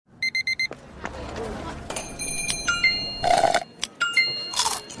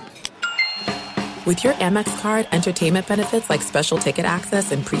With your Amex card, entertainment benefits like special ticket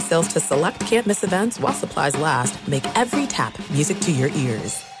access and pre-sales to select campus events while supplies last make every tap music to your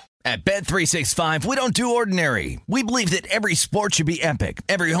ears. At Bet365, we don't do ordinary. We believe that every sport should be epic.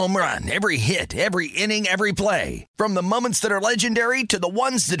 Every home run, every hit, every inning, every play. From the moments that are legendary to the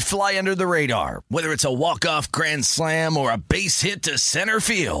ones that fly under the radar. Whether it's a walk-off grand slam or a base hit to center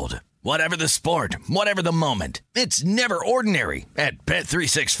field. Whatever the sport, whatever the moment. It's never ordinary at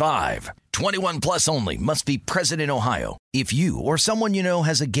Bet365. 21 plus only. Must be present in Ohio. If you or someone you know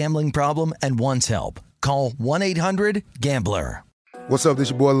has a gambling problem and wants help, call 1-800-GAMBLER. What's up, this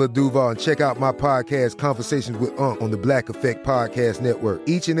your boy Lil Duval, and check out my podcast, Conversations with Unc, on the Black Effect Podcast Network.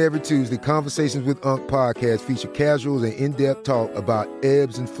 Each and every Tuesday, Conversations with Unc podcast feature casuals and in-depth talk about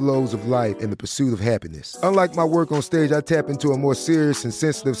ebbs and flows of life and the pursuit of happiness. Unlike my work on stage, I tap into a more serious and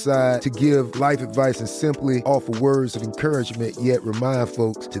sensitive side to give life advice and simply offer words of encouragement, yet remind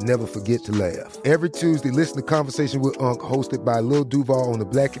folks to never forget to laugh. Every Tuesday, listen to Conversation with Unc, hosted by Lil Duval on the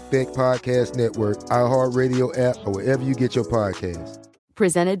Black Effect Podcast Network, iHeartRadio app, or wherever you get your podcasts.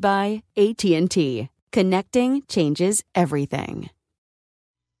 Presented by AT&T. Connecting changes everything.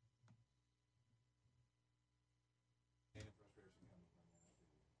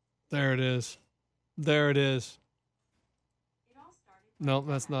 There it is. There it is. No,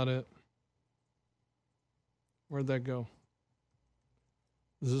 that's not it. Where'd that go?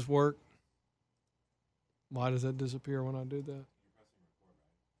 Does this work? Why does that disappear when I do that?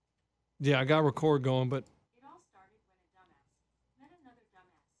 Yeah, I got record going, but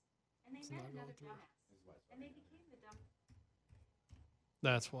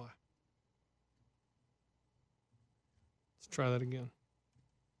that's why. Let's try that again.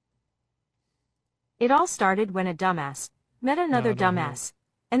 It all started when a dumbass met another dumbass,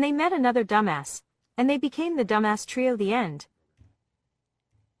 and they met another dumbass, and they became the dumbass trio. The end.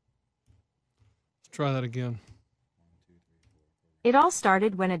 Let's try that again. It all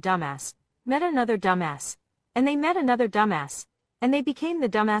started when a dumbass met another dumbass, and they met another dumbass, and they became the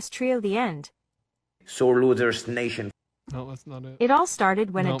dumbass trio. The end. Sore Losers Nation. No, that's not it. It all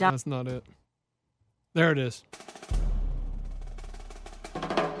started when no, that's not it. There it is.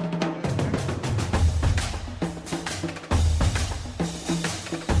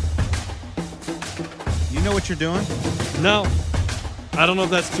 You know what you're doing? No. I don't know if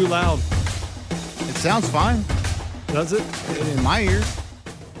that's too loud. It sounds fine. Does it? In my ears.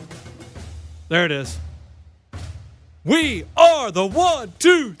 There it is. We are the 1,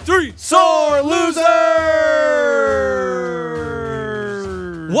 2, 3 Sore Losers!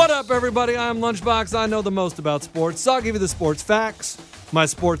 What up, everybody? I'm Lunchbox. I know the most about sports, so I'll give you the sports facts, my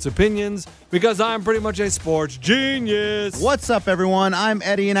sports opinions, because I'm pretty much a sports genius. What's up, everyone? I'm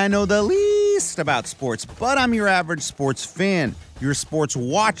Eddie, and I know the least about sports, but I'm your average sports fan, your sports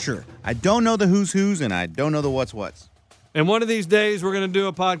watcher. I don't know the who's, and I don't know the what's. And one of these days, we're going to do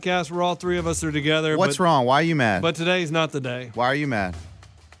a podcast where all three of us are together. What's wrong? Why are you mad? But today's not the day. Why are you mad?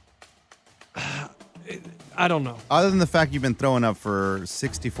 I don't know. Other than the fact you've been throwing up for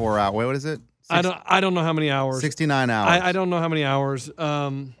 64 hours. Wait, what is it? I don't know how many hours. 69 hours. I don't know how many hours.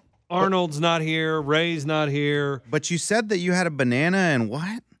 Arnold's not here. Ray's not here. But you said that you had a banana and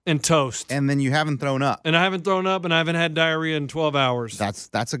what? And toast. And then you haven't thrown up. And I haven't thrown up, and I haven't had diarrhea in 12 hours.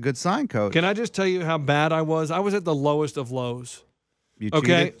 That's a good sign, Coach. Can I just tell you how bad I was? I was at the lowest of lows. You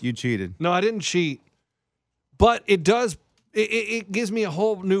cheated? You cheated. No, I didn't cheat. But it does, it gives me a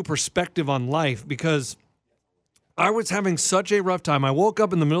whole new perspective on life because I was having such a rough time. I woke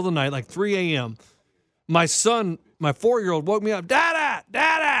up in the middle of the night, like 3 a.m. My son, my 4-year-old, woke me up, Dada,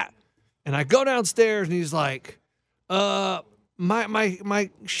 Dada. And I go downstairs, and he's like, My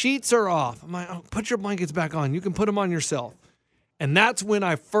sheets are off. I'm like, oh, put your blankets back on. You can put them on yourself. And that's when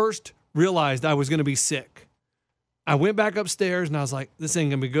I first realized I was going to be sick. I went back upstairs, and I was like, this ain't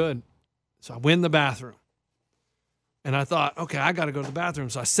going to be good. So I went in the bathroom. And I thought, okay, I got to go to the bathroom.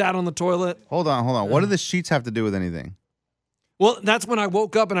 So I sat on the toilet. Hold on. What do the sheets have to do with anything? Well, that's when I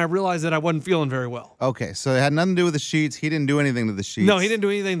woke up and I realized that I wasn't feeling very well. Okay, so it had nothing to do with the sheets. He didn't do anything to the sheets. No, he didn't do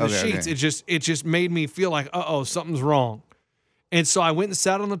anything to the sheets. Okay. It just made me feel like, something's wrong. And so I went and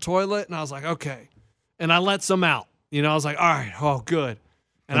sat on the toilet, and I was like, okay. And I let some out. I was like, all right, good.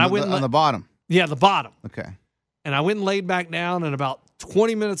 And I went on the bottom. Yeah, the bottom. Okay. And I went and laid back down, and about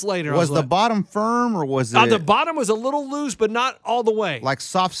 20 minutes later, was the bottom firm or was it? The bottom was a little loose, but not all the way. Like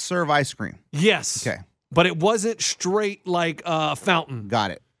soft serve ice cream. Yes. Okay. But it wasn't straight like a fountain.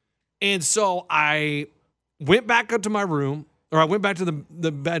 Got it. And so I went back up to my room, or I went back to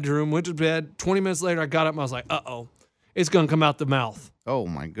the bedroom, went to bed. 20 minutes later, I got up and I was like, uh-oh. it's going to come out the mouth. Oh,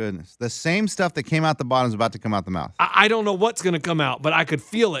 my goodness. The same stuff that came out the bottom is about to come out the mouth. I don't know what's going to come out, but I could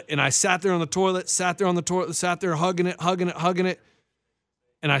feel it. And I sat there on the toilet, sat there hugging it.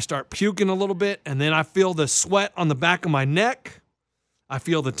 And I start puking a little bit. And then I feel the sweat on the back of my neck. I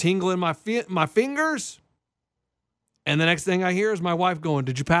feel the tingle in my fingers. And the next thing I hear is my wife going,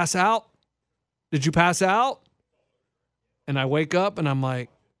 "Did you pass out? Did you pass out?" And I wake up and I'm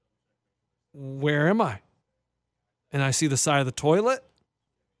like, "Where am I?" And I see the side of the toilet.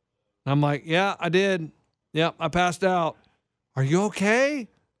 I'm like, "Yeah, I did. Yep, I passed out." "Are you okay?"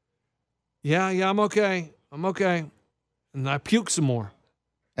 Yeah, I'm okay. I'm okay. And I puke some more.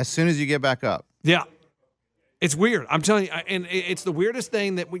 As soon as you get back up. Yeah. It's weird. I'm telling you. And it's the weirdest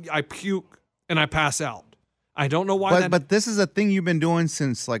thing that I puke and I pass out. I don't know why But this is a thing you've been doing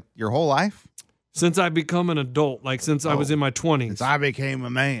since, like, your whole life? Since I become an adult, like since I was in my 20s. Since I became a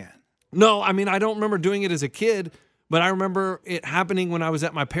man. No, I mean, I don't remember doing it as a kid, but I remember it happening when I was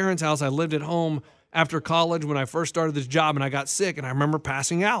at my parents' house. I lived at home after college when I first started this job, and I got sick, and I remember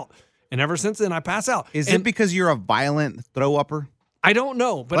passing out. And ever since then, I pass out. Is it because you're a violent throw-upper? I don't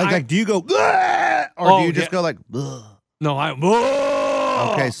know. But like do you go, or do you just go like, ugh? No,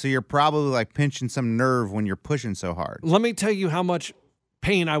 Okay, so you're probably like pinching some nerve when you're pushing so hard. Let me tell you how much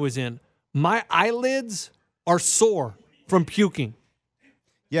pain I was in. My eyelids are sore from puking.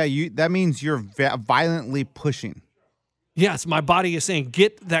 Yeah, that means you're violently pushing. Yes, my body is saying,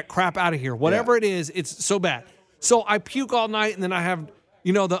 "Get that crap out of here." Whatever it is, it's so bad. So I puke all night, and then I have,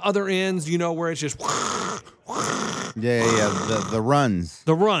 the other ends, where it's just. Yeah. The runs.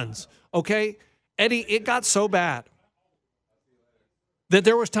 The runs. Okay, Eddie, it got so bad that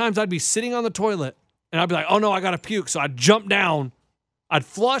there was times I'd be sitting on the toilet, and I'd be like, "Oh no, I got to puke." So I'd jump down, I'd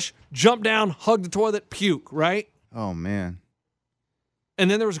flush, jump down, hug the toilet, puke. Right. Oh man. And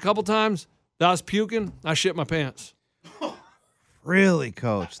then there was a couple times that I was puking, I shit my pants. Really,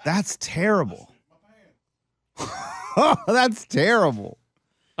 Coach? That's terrible. Oh, that's terrible.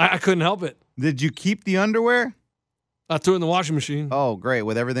 I couldn't help it. Did you keep the underwear? I threw it in the washing machine. Oh, great.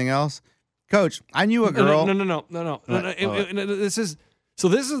 With everything else? Coach, I knew a girl. No. This is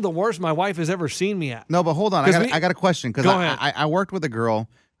the worst my wife has ever seen me at. No, but hold on. I got a question. Because Go ahead. I worked with a girl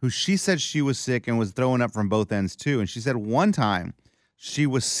who she said she was sick and was throwing up from both ends too. And she said one time she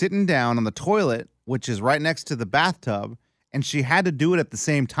was sitting down on the toilet, which is right next to the bathtub, and she had to do it at the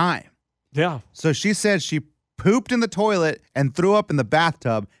same time. Yeah. So she said she pooped in the toilet and threw up in the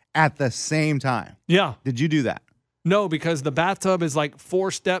bathtub at the same time. Yeah. Did you do that? No, because the bathtub is like 4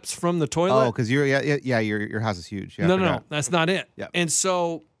 steps from the toilet. Oh, because your house is huge. Yeah, no, that's not it. Yep. And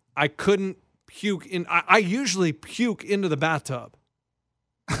so I couldn't puke in. I usually puke into the bathtub.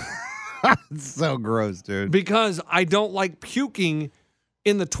 It's so gross, dude. Because I don't like puking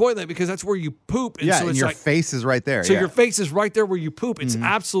in the toilet because that's where you poop. And so and your face is right there. So your face is right there where you poop. It's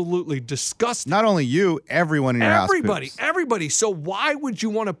absolutely disgusting. Not only you, everyone in your house poops. Everybody. So why would you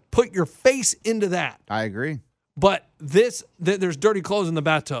want to put your face into that? I agree. But there's dirty clothes in the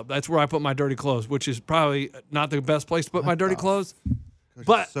bathtub. That's where I put my dirty clothes, which is probably not the best place to put my dirty clothes.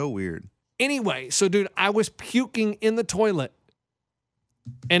 But so weird. Anyway, so dude, I was puking in the toilet.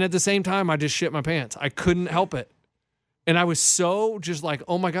 And at the same time, I just shit my pants. I couldn't help it. And I was so just like,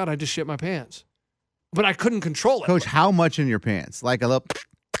 "Oh my God, I just shit my pants." But I couldn't control it. Coach, how much in your pants? Like a little,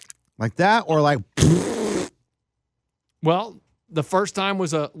 like that, or like? Well, the first time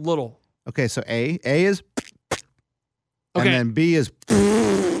was a little. Okay, so A is. Okay. And then B is.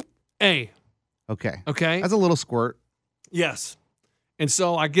 A. Okay. Okay. That's a little squirt. Yes. And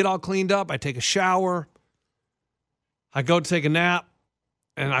so I get all cleaned up. I take a shower. I go to take a nap.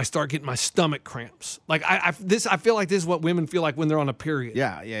 And I start getting my stomach cramps. Like I feel like this is what women feel like when they're on a period.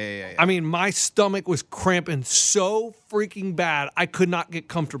 Yeah. I mean, my stomach was cramping so freaking bad, I could not get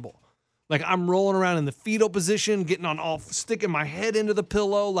comfortable. Like I'm rolling around in the fetal position, sticking my head into the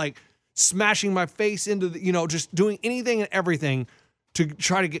pillow, like smashing my face into the, just doing anything and everything to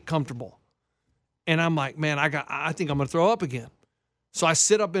try to get comfortable. And I'm like, man, I think I'm gonna throw up again. So I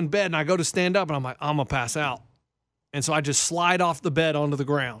sit up in bed and I go to stand up and I'm like, I'm gonna pass out. And so I just slide off the bed onto the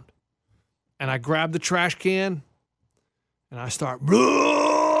ground. And I grab the trash can and I start. And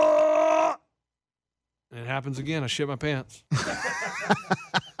it happens again. I shit my pants.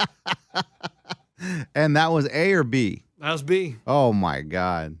 And that was A or B? That was B. Oh, my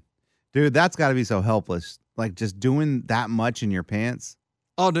God. Dude, that's got to be so helpless. Like just doing that much in your pants.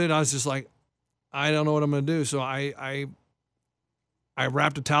 Oh, dude, I was just like, I don't know what I'm going to do. So I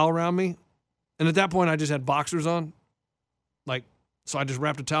wrapped a towel around me. And at that point, I just had boxers on. So I just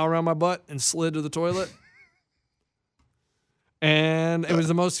wrapped a towel around my butt and slid to the toilet. And it was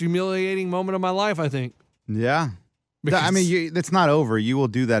the most humiliating moment of my life, I think. Yeah. I mean, it's not over. You will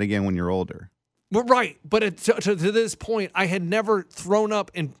do that again when you're older. Well, right. But to this point, I had never thrown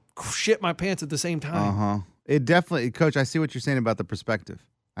up and shit my pants at the same time. It definitely, Coach, I see what you're saying about the perspective.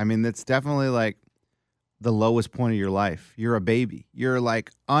 I mean, that's definitely like the lowest point of your life. You're a baby. You're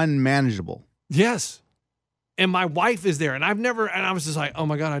like unmanageable. Yes. And my wife is there, and I was just like, oh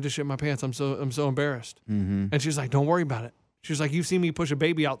my God, I just shit my pants. I'm so embarrassed. Mm-hmm. And she's like, don't worry about it. She's like, you've seen me push a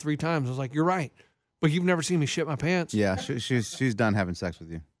baby out 3 times. I was like, you're right. But you've never seen me shit my pants. Yeah, she's done having sex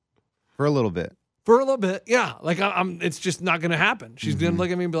with you for a little bit. For a little bit, yeah. Like it's just not going to happen. She's going to look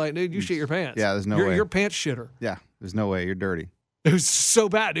at me and be like, dude, you shit your pants. Yeah, there's no way. You're a pants shitter. Yeah, there's no way. You're dirty. It was so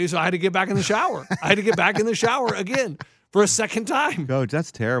bad, dude. So I had to get back in the shower. I had to get back in the shower again for a second time. Coach,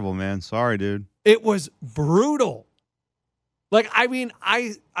 that's terrible, man. Sorry, dude. It was brutal. Like, I mean,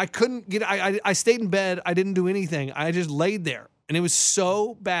 I couldn't get, I stayed in bed. I didn't do anything. I just laid there. And it was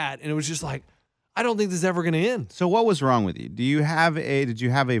so bad. And it was just like, I don't think this is ever going to end. So what was wrong with you? Did you have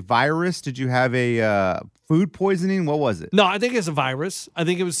a virus? Did you have a food poisoning? What was it? No, I think it's a virus. I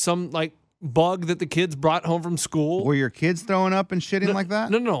think it was some like bug that the kids brought home from school. Were your kids throwing up and shitting like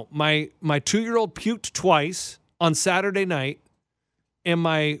that? No. My 2-year-old puked twice on Saturday night, and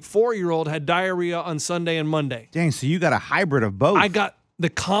my 4-year-old had diarrhea on Sunday and Monday. Dang, so you got a hybrid of both. I got the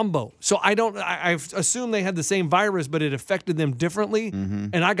combo. So I assume they had the same virus, but it affected them differently. Mm-hmm.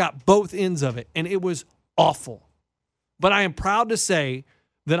 And I got both ends of it, and it was awful. But I am proud to say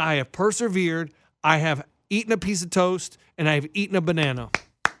that I have persevered. I have eaten a piece of toast, and I have eaten a banana.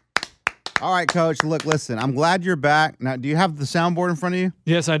 All right, Coach. Look, listen, I'm glad you're back. Now, do you have the soundboard in front of you?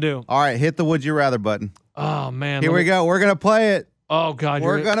 Yes, I do. All right, hit the Would You Rather button. Oh, man. Here we go. We're going to play it. Oh, God.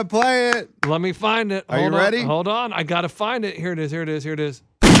 We're going to play it. Let me find it. Are you ready? Hold on. I got to find it. Here it is.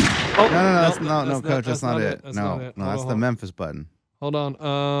 Oh, no, Coach, that's not it. No, that's the Memphis button. Hold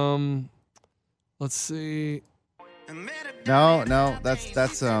on. Let's see. No,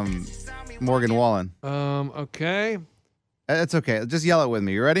 that's Morgan Wallen. Okay. It's okay. Just yell it with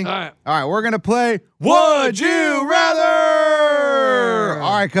me. You ready? All right. All right, we're going to play Would You Rather?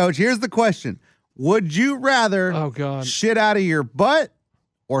 All right, Coach, here's the question. Would you rather shit out of your butt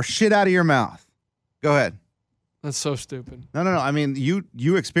or shit out of your mouth? Go ahead. That's so stupid. No. I mean,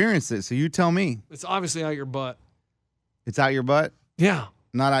 you experienced it, so you tell me. It's obviously out your butt. It's out your butt? Yeah.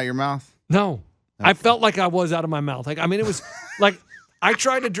 Not out your mouth? No. Okay. I felt like I was out of my mouth. Like, I mean, it was like I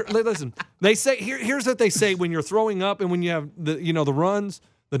tried to listen. They say here's what they say when you're throwing up and when you have the runs,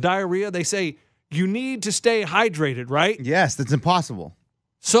 the diarrhea. They say you need to stay hydrated, right? Yes, that's impossible.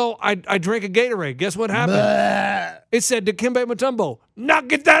 So I drank a Gatorade. Guess what happened? Bleh. It said Dikembe Mutombo, "Now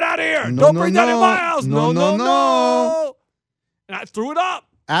get that out of here! Don't bring that in my house! No!" And I threw it up.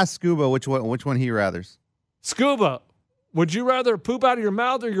 Ask Scuba which one he rathers. Scuba, would you rather poop out of your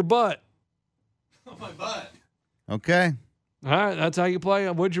mouth or your butt? Oh, my butt. Okay. All right, that's how you play.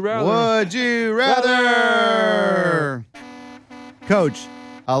 Would you rather? Would you rather? Coach,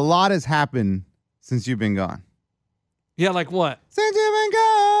 a lot has happened since you've been gone. Yeah, like what? Since you've been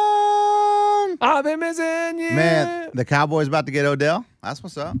gone. I've been missing you. Man, the Cowboys about to get Odell. That's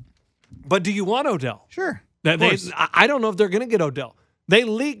what's up. But do you want Odell? Sure. I don't know if they're going to get Odell. They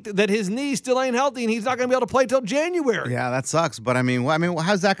leaked that his knee still ain't healthy and he's not going to be able to play till January. Yeah, that sucks. But I mean,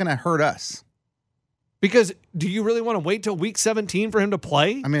 how's that going to hurt us? Because do you really want to wait till week 17 for him to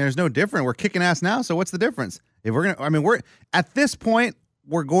play? I mean, there's no difference. We're kicking ass now, so what's the difference? If we're at this point,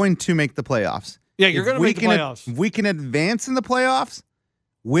 we're going to make the playoffs. Yeah, you're going to make the playoffs. If we can advance in the playoffs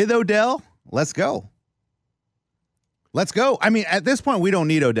with Odell, let's go. Let's go. I mean, at this point, we don't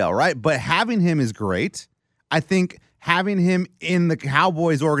need Odell, right? But having him is great. I think having him in the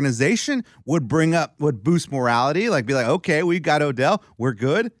Cowboys organization would boost morality. Like, be like, okay, we got Odell. We're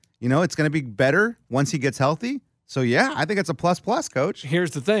good. You know, it's going to be better once he gets healthy. So, yeah, I think it's a plus, Coach. Here's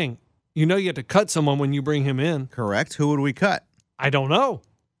the thing. You know you have to cut someone when you bring him in. Correct. Who would we cut? I don't know.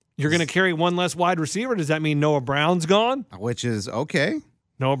 You're going to carry one less wide receiver. Does that mean Noah Brown's gone? Which is okay.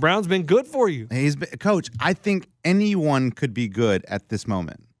 Noah Brown's been good for you. Coach, I think anyone could be good at this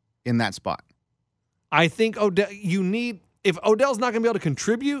moment in that spot. I think Odell, if Odell's not going to be able to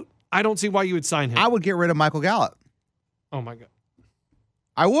contribute, I don't see why you would sign him. I would get rid of Michael Gallup. Oh, my God.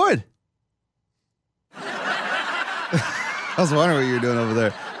 I would. I was wondering what you were doing over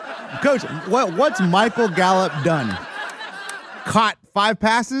there. Coach, what's Michael Gallup done? Caught 5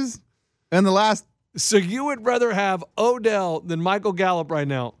 passes in the last... So you would rather have Odell than Michael Gallup right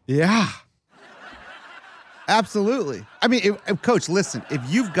now? Yeah. Absolutely. I mean, Coach, listen, if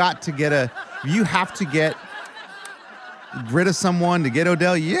you have to get rid of someone to get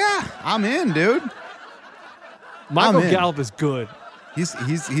Odell, yeah, I'm in, dude. Michael Gallup is good.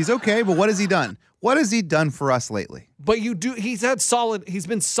 He's okay, but what has he done? What has he done for us lately? But he's been solid. He's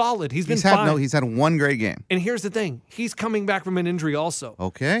been fine. He's had one great game. And here's the thing. He's coming back from an injury also.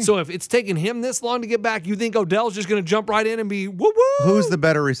 Okay. So if it's taken him this long to get back, you think Odell's just going to jump right in and be woo-woo? Who's the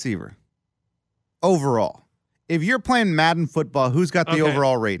better receiver overall? If you're playing Madden football, who's got the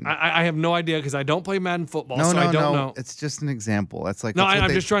overall rating? I have no idea because I don't play Madden football, I don't know. It's just an example.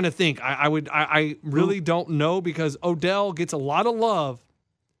 I'm just trying to think. I really don't know because Odell gets a lot of love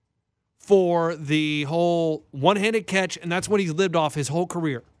for the whole one-handed catch, and that's what he's lived off his whole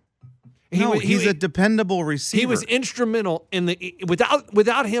career. He's a dependable receiver. He was instrumental in the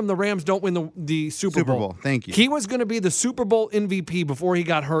without him, the Rams don't win the Super Bowl. Thank you. He was going to be the Super Bowl MVP before he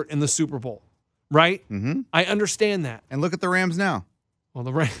got hurt in the Super Bowl. Right? Mm-hmm. I understand that. And look at the Rams now. Well,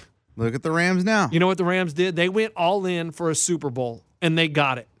 look at the Rams now. You know what the Rams did? They went all in for a Super Bowl, and they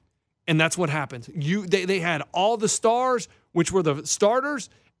got it. And that's what happens. They had all the stars, which were the starters,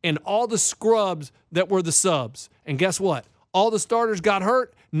 and all the scrubs that were the subs. And guess what? All the starters got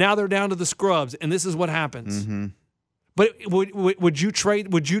hurt. Now they're down to the scrubs, and this is what happens. Mm-hmm. But would you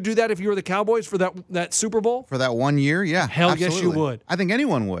trade? Would you do that if you were the Cowboys for that Super Bowl? For that 1 year? Yeah. Hell absolutely. yes, you would. I think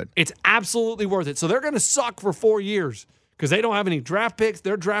anyone would. It's absolutely worth it. So they're going to suck for 4 years because they don't have any draft picks.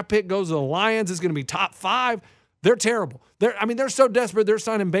 Their draft pick goes to the Lions. It's going to be top 5. They're terrible. They're so desperate they're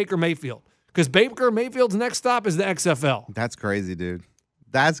signing Baker Mayfield because Baker Mayfield's next stop is the XFL. That's crazy, dude.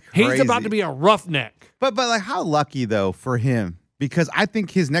 That's crazy. He's about to be a roughneck. But like how lucky though for him because I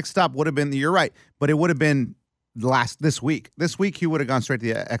think his next stop would have been. You're right, but it would have been this week. This week he would have gone straight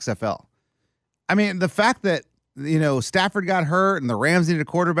to the XFL. I mean, the fact that Stafford got hurt and the Rams needed a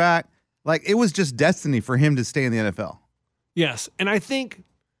quarterback, like it was just destiny for him to stay in the NFL. Yes, and I think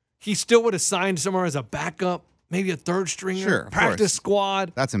he still would have signed somewhere as a backup, maybe a third stringer, practice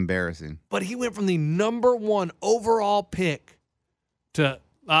squad. That's embarrassing. But he went from the number 1 overall pick to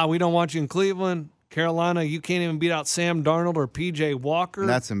we don't want you in Cleveland. Carolina, you can't even beat out Sam Darnold or P.J. Walker.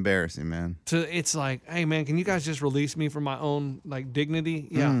 That's embarrassing, man. It's like, hey, man, can you guys just release me for my own dignity?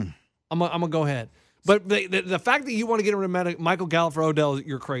 Yeah, I'm gonna go ahead. But the fact that you want to get rid of Michael Gallup for Odell,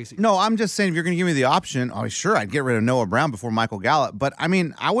 you're crazy. No, I'm just saying if you're going to give me the option, sure, I'd get rid of Noah Brown before Michael Gallup. But I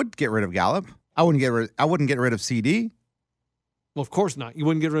mean, I would get rid of Gallup. I wouldn't get rid of CD. Well, of course not. You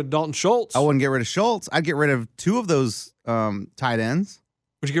wouldn't get rid of Dalton Schultz. I wouldn't get rid of Schultz. I'd get rid of 2 of those tight ends.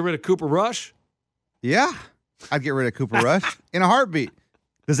 Would you get rid of Cooper Rush? Yeah, I'd get rid of Cooper Rush in a heartbeat.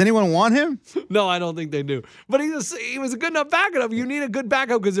 Does anyone want him? No, I don't think they do. But he was a good enough backup. You need a good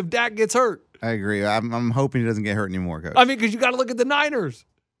backup because if Dak gets hurt. I agree. I'm hoping he doesn't get hurt anymore, Coach. I mean, because you got to look at the Niners.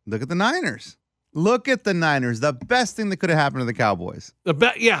 Look at the Niners. Look at the Niners. The best thing that could have happened to the Cowboys.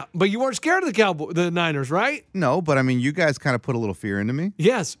 Yeah, but you weren't scared of the Niners, right? No, but I mean, you guys kind of put a little fear into me.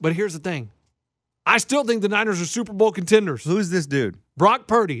 Yes, but here's the thing. I still think the Niners are Super Bowl contenders. Who's this dude? Brock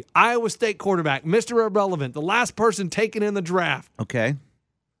Purdy, Iowa State quarterback, Mr. Irrelevant, the last person taken in the draft. Okay.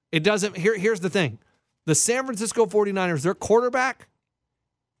 It doesn't. Here's the thing. The San Francisco 49ers, their quarterback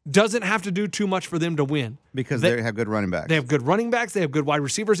doesn't have to do too much for them to win. Because they have good running backs. They have good running backs, they have good wide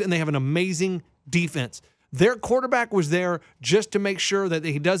receivers, and they have an amazing defense. Their quarterback was there just to make sure that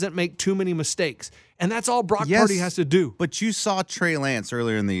he doesn't make too many mistakes. And that's all Brock Purdy has to do. But you saw Trey Lance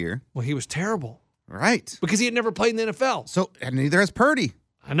earlier in the year. Well, he was terrible. Right. Because he had never played in the NFL. So, and neither has Purdy.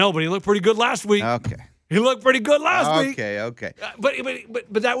 I know, but he looked pretty good last week. Okay. He looked pretty good last week. Okay.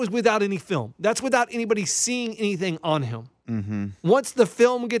 But that was without any film. That's without anybody seeing anything on him. Mm-hmm. Once the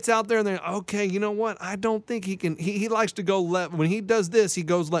film gets out there and they're, okay, you know what? I don't think he can. He likes to go left. When he does this, he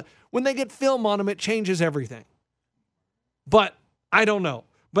goes left. When they get film on him, it changes everything. But I don't know.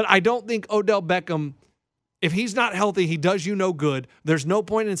 But I don't think Odell Beckham, if he's not healthy, he does you no good. There's no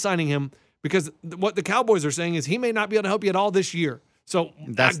point in signing him because what the Cowboys are saying is he may not be able to help you at all this year. So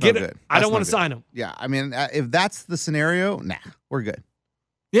that's I get no it. good. I don't want to sign him. Yeah, I mean, if that's the scenario, we're good.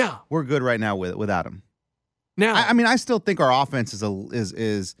 Yeah, we're good right now without him. Now, I mean, I still think our offense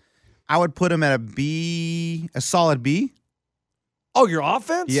is. I would put him at a solid B. Oh, your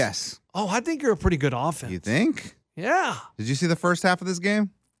offense? Yes. Oh, I think you're a pretty good offense. You think? Yeah. Did you see the first half of this game?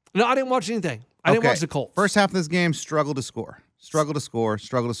 No, I didn't watch anything. I didn't watch the Colts. First half of this game, struggled to score.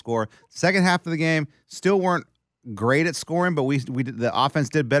 Second half of the game, still weren't great at scoring, but we did, the offense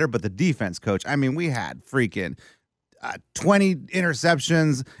did better. But the defense, Coach, I mean, we had freaking 20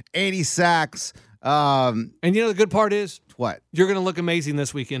 interceptions, 80 sacks. And you know the good part is what? You're going to look amazing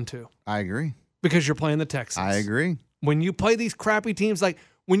this weekend too. I agree. Because you're playing the Texans. I agree. When you play these crappy teams, like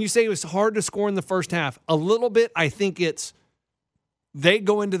when you say it was hard to score in the first half, a little bit, I think it's they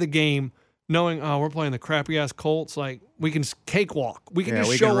go into the game knowing, we're playing the crappy-ass Colts. Like, we can cakewalk. We can just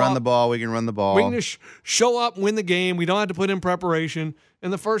we show can run up. the ball. We can run the ball. We can just show up, win the game. We don't have to put in preparation.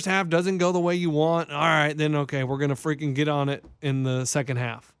 And the first half doesn't go the way you want. All right, then, okay, we're going to freaking get on it in the second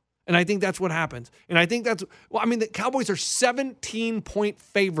half. And I think that's what happens. And I think the Cowboys are 17-point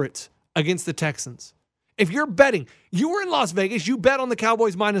favorites against the Texans. If you're betting, you were in Las Vegas, you bet on the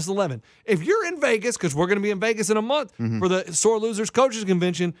Cowboys minus 11. If you're in Vegas, because we're going to be in Vegas in a month for the Sore Losers Coaches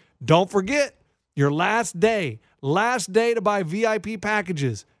Convention, don't forget your last day to buy VIP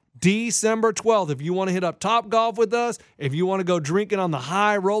packages, December 12th. If you want to hit up Top Golf with us, if you want to go drinking on the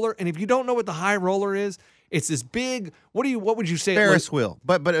High Roller, and if you don't know what the High Roller is, it's this big, what would you say? Ferris wheel.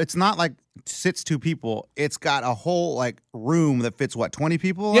 But it's not like sits 2 people. It's got a whole like room that fits 20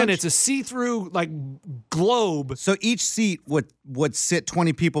 people? Yeah, and it's a see-through like globe. So each seat would sit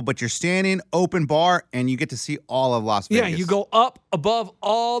 20 people, but you're standing open bar and you get to see all of Las Vegas. Yeah, you go up above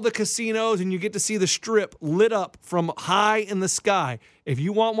all the casinos and you get to see the strip lit up from high in the sky. If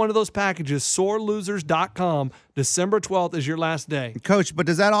you want one of those packages, sorelosers.com, December 12th is your last day. Coach, but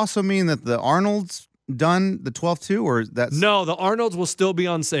does that also mean that the Arnold's done the 12th too, or that's No, the Arnold's will still be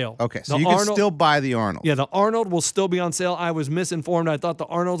on sale. Okay, so you can still buy the Arnold. Yeah, the Arnold will still be on sale. I was misinformed. I thought the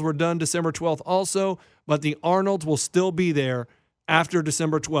Arnolds were done December 12th also, but the Arnold's will still be there after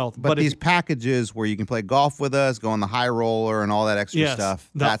December 12th. But these packages where you can play golf with us, go on the High Roller and all that extra stuff,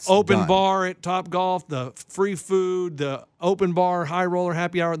 the that's open done. bar at Top Golf, the free food, the open bar, High Roller,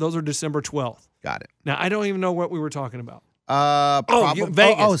 happy hour, those are December 12th. Got it. Now, I don't even know what we were talking about.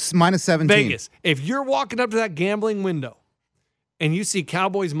 Vegas. Minus 17. Vegas. If you're walking up to that gambling window and you see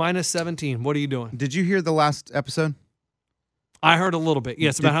Cowboys minus 17, what are you doing? Did you hear the last episode? I heard a little bit.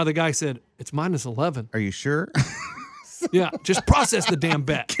 Yes, about how the guy said, it's minus 11. Are you sure? Yeah, just process the damn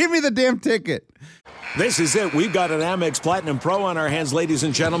bet. Give me the damn ticket. This is it. We've got an Amex Platinum Pro on our hands, ladies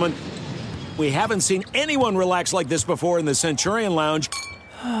and gentlemen. We haven't seen anyone relax like this before in the Centurion Lounge.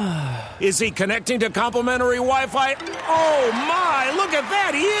 Is he connecting to complimentary Wi-Fi? Oh, my! Look at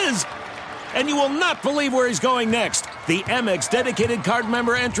that! He is! And you will not believe where he's going next. The Amex dedicated card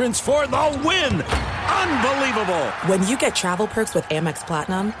member entrance for the win! Unbelievable! When you get travel perks with Amex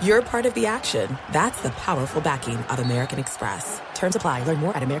Platinum, you're part of the action. That's the powerful backing of American Express. Terms apply. Learn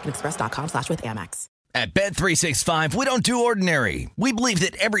more at americanexpress.com/withAmex. At Bet365, we don't do ordinary. We believe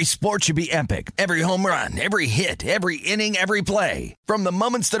that every sport should be epic. Every home run, every hit, every inning, every play. From the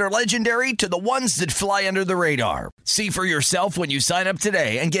moments that are legendary to the ones that fly under the radar. See for yourself when you sign up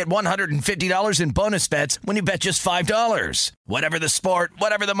today and get $150 in bonus bets when you bet just $5. Whatever the sport,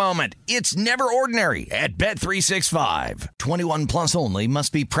 whatever the moment, it's never ordinary at Bet365. 21 plus only.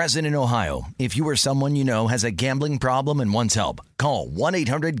 Must be present in Ohio. If you or someone you know has a gambling problem and wants help, call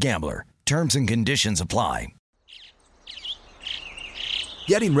 1-800-GAMBLER. Terms and conditions apply.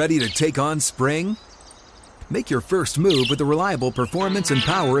 Getting ready to take on spring? Make your first move with the reliable performance and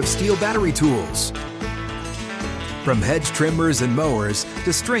power of Steel battery tools. From hedge trimmers and mowers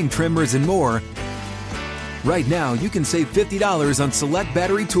to string trimmers and more, right now you can save $50 on select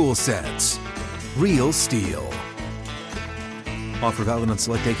battery tool sets. Real Steel. Offer valid on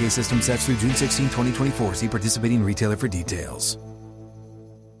select AK system sets through June 16, 2024. See participating retailer for details.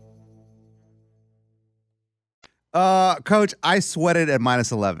 Coach, I sweated at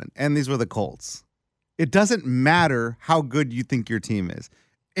minus 11, and these were the Colts. It doesn't matter how good you think your team is.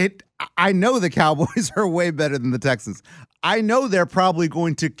 I know the Cowboys are way better than the Texans. I know they're probably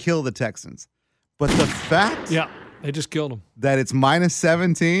going to kill the Texans. But the fact they just killed them. That it's minus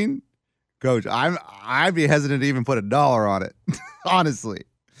 17, Coach, I'd be hesitant to even put $1 on it, honestly.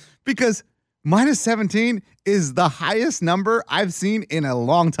 Because minus 17 is the highest number I've seen in a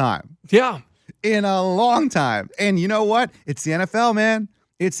long time. Yeah. In a long time. And you know what? It's the NFL, man.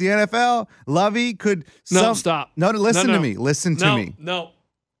 It's the NFL. Lovey could... Stop. No, listen to me. Listen to me. No.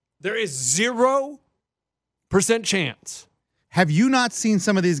 There is 0% chance. Have you not seen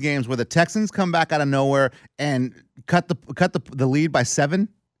some of these games where the Texans come back out of nowhere and cut the lead by 7?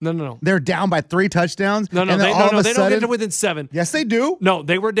 No. They're down by 3 touchdowns. No, they don't get to within 7. Yes, they do. No,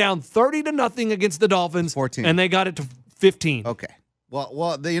 they were down 30-0 against the Dolphins. 14. And they got it to 15. Okay.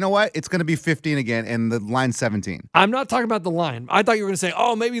 Well, you know what? It's going to be 15 again, and the line's 17. I'm not talking about the line. I thought you were going to say,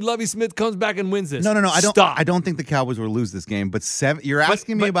 "Oh, maybe Lovie Smith comes back and wins this." No. Stop. I don't think the Cowboys will lose this game. But 7. You're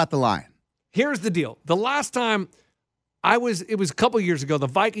asking me about the line. Here's the deal. The last time it was a couple years ago. The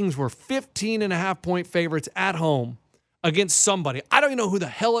Vikings were 15.5-point favorites at home against somebody. I don't even know who the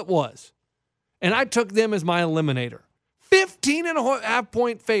hell it was, and I took them as my eliminator.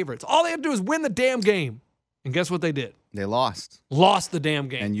 15.5-point favorites. All they had to do is win the damn game, and guess what they did? They lost. Lost the damn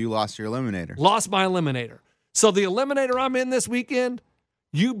game. And you lost your eliminator. Lost my eliminator. So the eliminator I'm in this weekend,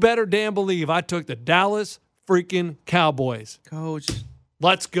 You better damn believe I took the Dallas freaking Cowboys. Coach.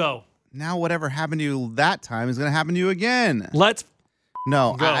 Let's go. Now whatever happened to you that time is going to happen to you again.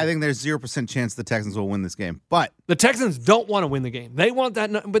 No, go. I think there's 0% chance the Texans will win this game. But the Texans don't want to win the game. They want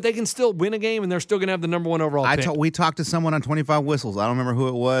that, but they can still win a game, and they're still going to have the number one overall pick. We talked to someone on 25 Whistles. I don't remember who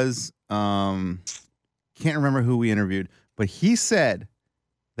it was. Can't remember who we interviewed. But he said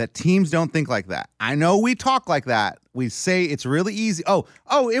that teams don't think like that. I know we talk like that. We say it's really easy. Oh,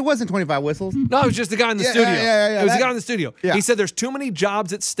 it wasn't 25 Whistles. No, it was just the guy in the studio. Yeah, it was the guy in the studio. Yeah. He said there's too many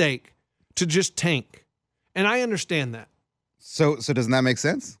jobs at stake to just tank. And I understand that. So doesn't that make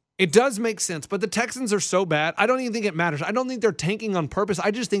sense? It does make sense, but the Texans are so bad. I don't even think it matters. I don't think they're tanking on purpose.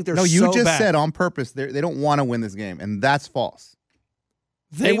 I just think they're so bad. No, you just said on purpose they don't want to win this game, and that's false.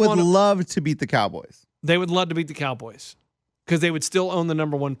 They would love to beat the Cowboys. They would love to beat the Cowboys because they would still own the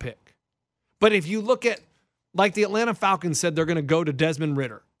number one pick. But if you look at, like the Atlanta Falcons said, they're going to go to Desmond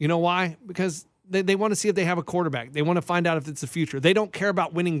Ridder. You know why? Because they want to see if they have a quarterback. They want to find out if it's the future. They don't care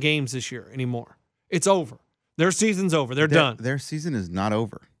about winning games this year anymore. It's over. Their season's over. They're done. Their season is not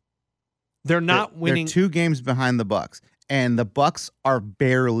over. They're not winning. They're 2 games behind the Bucs, and the Bucs are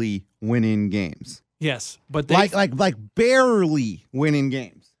barely winning games. Yes, but they like barely winning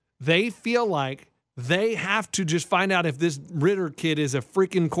games. They feel like they have to just find out if this Ridder kid is a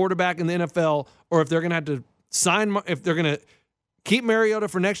freaking quarterback in the NFL, or if they're going to have to if they're going to keep Mariota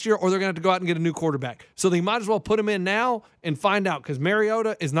for next year, or they're going to have to go out and get a new quarterback. So they might as well put him in now and find out, because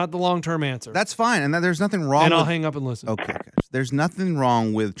Mariota is not the long-term answer. That's fine, and there's nothing wrong and I'll hang up and listen. Okay. There's nothing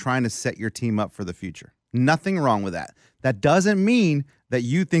wrong with trying to set your team up for the future. Nothing wrong with that. That doesn't mean that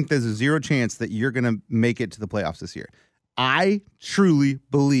you think there's a 0 chance that you're going to make it to the playoffs this year. I truly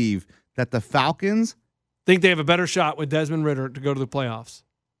believe that the Falcons think they have a better shot with Desmond Ridder to go to the playoffs.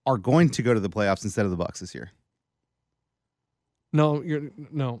 Are going to go to the playoffs instead of the Bucs this year.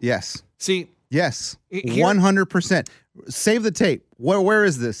 No. Yes. See. Yes. 100%. Save the tape. Where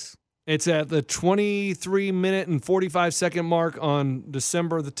is this? It's at the 23-minute and 45-second mark on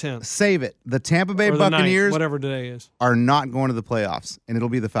December the 10th. Save it. The Tampa Bay or the Buccaneers, 9th, whatever today is, are not going to the playoffs, and it'll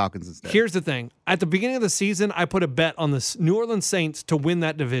be the Falcons instead. Here's the thing. At the beginning of the season, I put a bet on the New Orleans Saints to win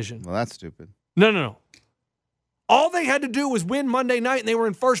that division. Well, that's stupid. No. All they had to do was win Monday night, and they were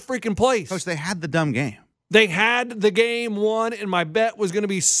in first freaking place. Coach, they had the dumb game. They had the game won, and my bet was going to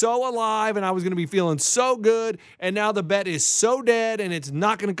be so alive, and I was going to be feeling so good, and now the bet is so dead, and it's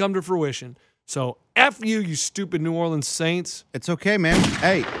not going to come to fruition. So, F you stupid New Orleans Saints. It's okay, man.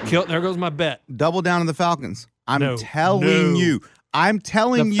 Hey. There goes my bet. Double down on the Falcons. I'm telling you.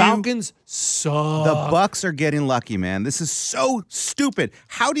 The Falcons suck. The Bucs are getting lucky, man. This is so stupid.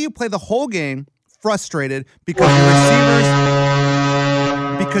 How do you play the whole game frustrated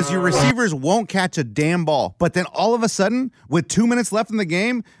because your receivers won't catch a damn ball, but then all of a sudden, with 2 minutes left in the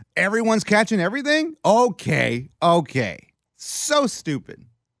game, everyone's catching everything? Okay. So stupid.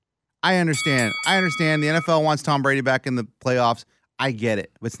 I understand. The NFL wants Tom Brady back in the playoffs. I get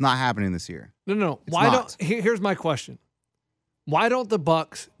it, but it's not happening this year. No. Here's my question. Why don't the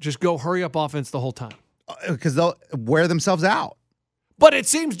Bucs just go hurry up offense the whole time? Because they'll wear themselves out. But it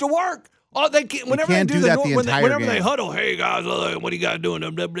seems to work. Oh, they can't. Whenever they do that, whenever they huddle, hey guys, what are you guys doing? Yeah,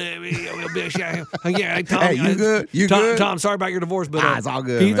 Tom. Hey, you good? Good? Tom, sorry about your divorce, but it's all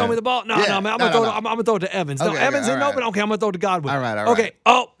good. Can you throw me the ball? No, man. I'm gonna throw it to Evans. Okay, no, Evans isn't open. Okay, I'm gonna throw it to Godwin. All right. Okay.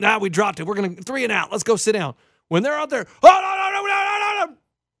 Oh, now we dropped it. We're gonna 3 and out. Let's go sit down. When they're out there, no.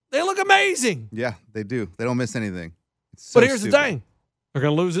 They look amazing. Yeah, they do. They don't miss anything. But here's the thing. They're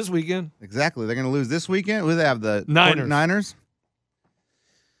going to lose this weekend. Exactly. They're going to lose this weekend. Who do they have? The Niners.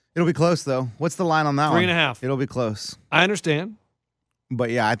 It'll be close, though. What's the line on that 3.5. It'll be close. I understand.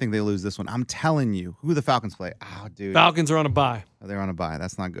 But, yeah, I think they lose this one. I'm telling you. Who the Falcons play? Oh, dude. Falcons are on a bye. Oh, they're on a bye.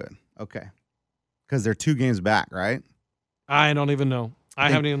 That's not good. Okay. Because they're 2 games back, right? I don't even know.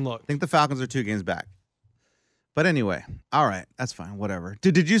 I haven't even looked. I think the Falcons are 2 games back. But anyway, all right. That's fine. Whatever.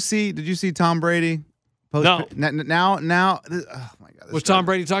 Did you see Tom Brady? No. Now, oh my God. Was Tom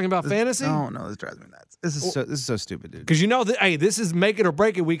Brady talking about fantasy? No, this drives me nuts. This is so stupid, dude. Because this is make it or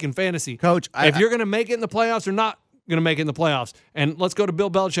break it week in fantasy. Coach, if you're going to make it in the playoffs or not going to make it in the playoffs. And let's go to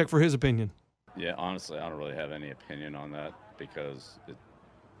Bill Belichick for his opinion. Yeah, honestly, I don't really have any opinion on that because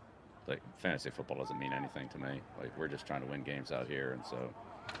fantasy football doesn't mean anything to me. We're just trying to win games out here, and so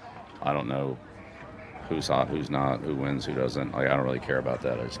I don't know who's hot, who's not, who wins, who doesn't. I don't really care about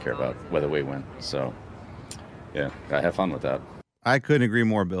that. I just care about whether we win. So, yeah, I have fun with that. I couldn't agree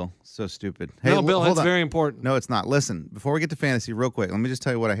more, Bill. So stupid. Hey, no, Bill, hold that's on. very important. No, it's not. Listen, before we get to fantasy, real quick, let me just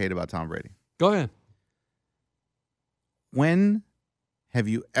tell you what I hate about Tom Brady. Go ahead. When have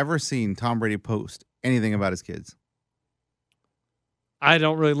you ever seen Tom Brady post anything about his kids? I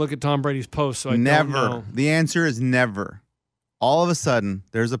don't really look at Tom Brady's posts, so I Never. don't know. The answer is never. All of a sudden,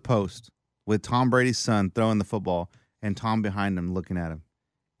 there's a post with Tom Brady's son throwing the football and Tom behind him looking at him.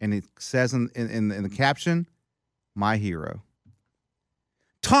 And it says in the caption, my hero.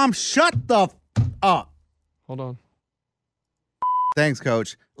 Tom, shut the up. Hold on. Thanks,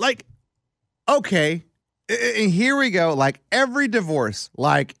 Coach. Like, okay. And here we go. Like every divorce,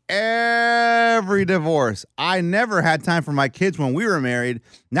 I never had time for my kids when we were married.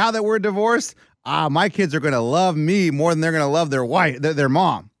 Now that we're divorced, my kids are going to love me more than they're going to love their wife, their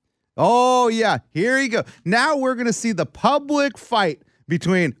mom. Oh, yeah. Here you go. Now we're going to see the public fight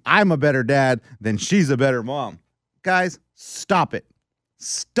between I'm a better dad than she's a better mom. Guys, stop it.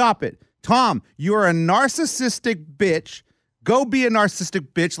 Stop it. Tom, you're a narcissistic bitch. Go be a narcissistic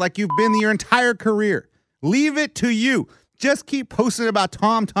bitch like you've been your entire career. Leave it to you. Just keep posting about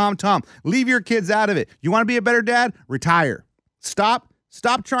Tom. Leave your kids out of it. You want to be a better dad? Retire. Stop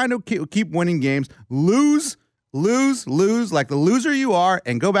trying to keep winning games. Lose like the loser you are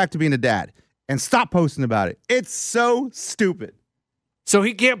and go back to being a dad. And stop posting about it. It's so stupid. So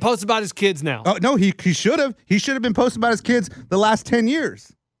he can't post about his kids now? Oh, no, he should have. He should have been posting about his kids the last 10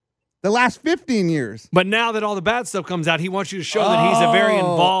 years. The last 15 years. But now that all the bad stuff comes out, he wants you to show that he's a very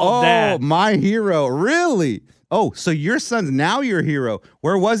involved dad. Oh, my hero. Really? Oh, so your son's now your hero.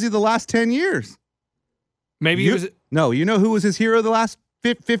 Where was he the last 10 years? Maybe he was... No, you know who was his hero the last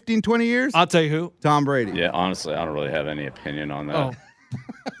 15, 20 years? I'll tell you who. Tom Brady. Yeah, honestly, I don't really have any opinion on that.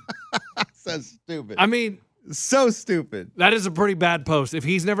 Oh. So stupid. I mean... So stupid. That is a pretty bad post. If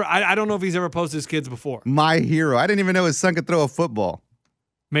he's never... I don't know if he's ever posted his kids before. My hero. I didn't even know his son could throw a football.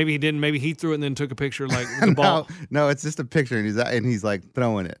 Maybe he didn't. Maybe he threw it and then took a picture like with the ball. No, it's just a picture and he's like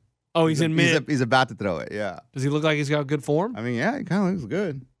throwing it. Oh, he's in mid. He's about to throw it. Yeah. Does he look like he's got good form? I mean, yeah, he kind of looks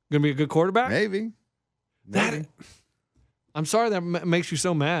good. Gonna be a good quarterback? Maybe. I'm sorry that makes you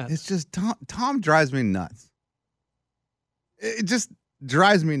so mad. It's just Tom drives me nuts. It just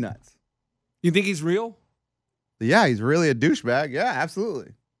drives me nuts. You think he's real? Yeah, he's really a douchebag. Yeah,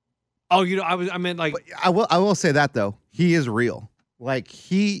 absolutely. Oh, I meant like. But I will say that though, he is real. Like,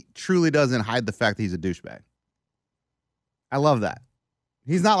 he truly doesn't hide the fact that he's a douchebag. I love that.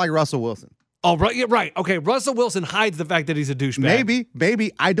 He's not like Russell Wilson. Oh, right. Yeah, right. Okay, Russell Wilson hides the fact that he's a douchebag.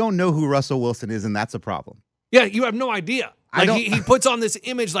 Maybe. I don't know who Russell Wilson is, and that's a problem. Yeah, you have no idea. Like, he puts on this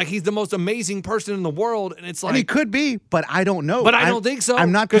image like he's the most amazing person in the world, and it's like... And he could be, but I don't know. But I don't think so.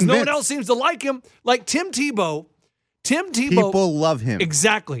 I'm not convinced. Because no one else seems to like him. Like Tim Tebow... People love him.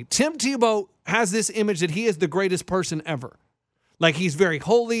 Exactly. Tim Tebow has this image that he is the greatest person ever. Like, he's very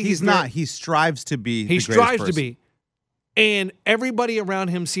holy. He's not. He strives to be He strives to be. And everybody around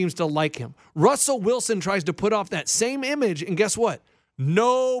him seems to like him. Russell Wilson tries to put off that same image, and guess what?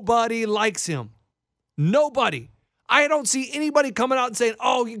 Nobody likes him. Nobody. I don't see anybody coming out and saying,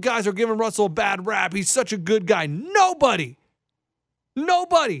 oh, you guys are giving Russell a bad rap. He's such a good guy. Nobody.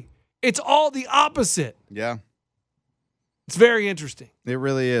 It's all the opposite. Yeah. It's very interesting. It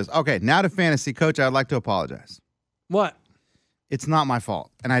really is. Okay, now to fantasy. Coach, I'd like to apologize. What? It's not my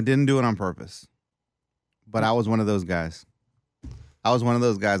fault, and I didn't do it on purpose. But I was one of those guys. I was one of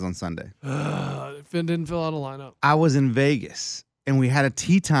those guys on Sunday. Finn didn't fill out a lineup. I was in Vegas, and we had a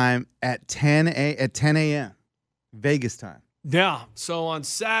tee time at 10 a.m. Vegas time. Yeah, so on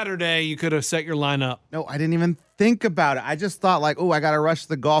Saturday, you could have set your lineup. No, I didn't even think about it. I just thought like, oh, I got to rush to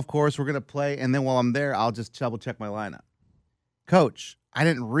the golf course. We're going to play, and then while I'm there, I'll just double-check my lineup. Coach, I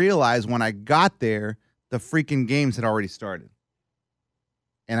didn't realize when I got there, the freaking games had already started.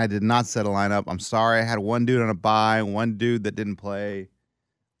 And I did not set a lineup. I'm sorry. I had one dude on a bye, one dude that didn't play.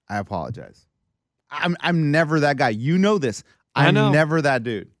 I apologize. I'm never that guy. You know this. I'm never that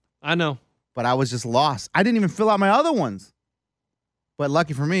dude. I know. But I was just lost. I didn't even fill out my other ones. But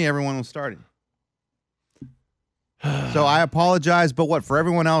lucky for me, everyone was starting. So I apologize. But what, for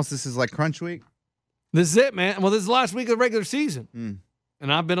everyone else, this is like crunch week? This is it, man. Well, this is the last week of the regular season.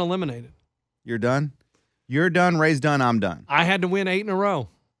 And I've been eliminated. You're done? You're done. Ray's done. I'm done. I had to win 8 in a row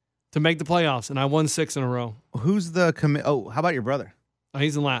to make the playoffs, and I won 6 in a row. Who's the how about your brother?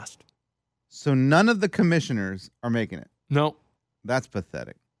 He's in last. So none of the commissioners are making it? No. That's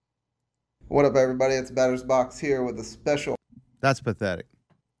pathetic. What up, everybody? It's Batter's Box here with a special. That's pathetic.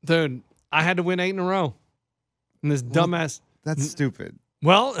 Dude, I had to win 8 in a row. And this dumbass. That's stupid.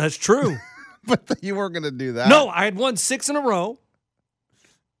 Well, that's true. But you weren't going to do that. No, I had won 6 in a row.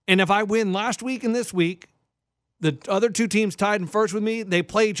 And if I win last week and this week, the other two teams tied in first with me, they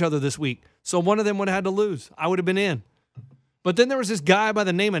play each other this week. So one of them would have had to lose. I would have been in. But then there was this guy by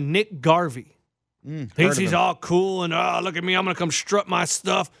the name of Nick Garvey. Thinks he's all cool and, look at me, I'm going to come strut my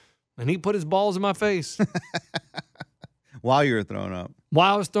stuff. And he put his balls in my face. While you were throwing up.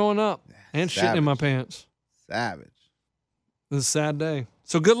 While I was throwing up and shitting in my pants. Savage. This is a sad day.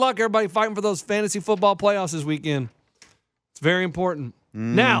 So good luck, everybody, fighting for those fantasy football playoffs this weekend. It's very important.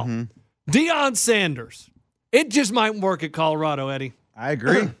 Now, Deion Sanders. It just might work at Colorado, Eddie. I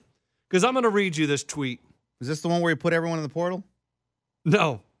agree. Because I'm going to read you this tweet. Is this the one where he put everyone in the portal?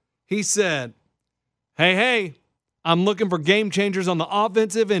 No. He said, hey, I'm looking for game changers on the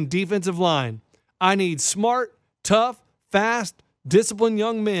offensive and defensive line. I need smart, tough, fast, disciplined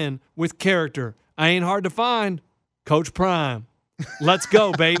young men with character. I ain't hard to find. Coach Prime. Let's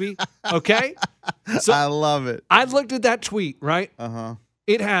go, baby. Okay? So I love it. I looked at that tweet, right? Uh-huh.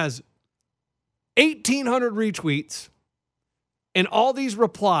 It has 1,800 retweets and all these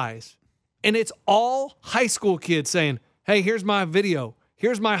replies, and it's all high school kids saying, hey, here's my video.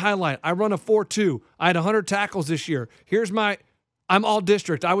 Here's my highlight. I run a 4.2. I had 100 tackles this year. I'm all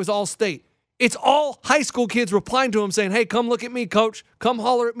district. I was all state. It's all high school kids replying to him saying, hey, come look at me, coach. Come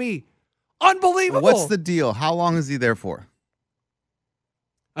holler at me. Unbelievable. What's the deal? How long is he there for?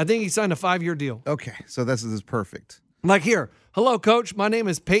 I think he signed a 5-year deal. Okay, so this is perfect. Like here, hello, coach. My name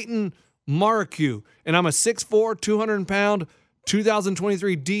is Peyton Maracue, and I'm a 6'4", 200-pound,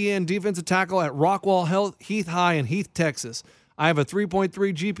 2023 DN defensive tackle at Rockwall Heath High in Heath, Texas. I have a 3.3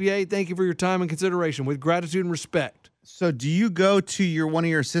 GPA. Thank you for your time and consideration. With gratitude and respect. So do you go to one of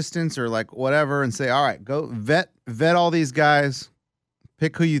your assistants or like whatever and say, all right, go vet all these guys,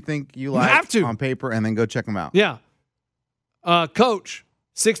 pick who you think you like have to. on paper, and then go check them out? Yeah. Coach,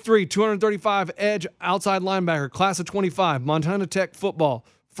 6'3", 235 edge outside linebacker, class of 25, Montana Tech football,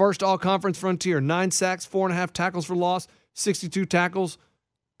 first all-conference Frontier, 9 sacks, 4.5 tackles for loss, 62 tackles.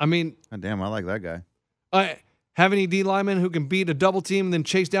 I mean. Oh, damn, I like that guy. Have any D linemen who can beat a double team and then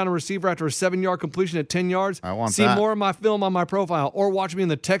chase down a receiver after a 7-yard completion at 10 yards? I want See that. more of my film on my profile, or watch me in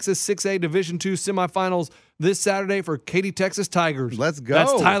the Texas 6A Division II semifinals this Saturday for Katy, Texas Tigers. Let's go.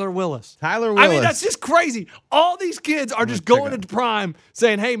 That's Tyler Willis. Tyler Willis. I mean, that's just crazy. All these kids are just going into prime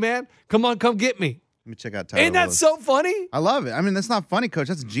saying, hey, man, come on, come get me. Let me check out Tyler Ain't that Willis. so funny? I love it. I mean, that's not funny, Coach.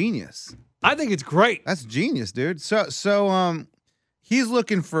 That's genius. I think it's great. That's genius, dude. So he's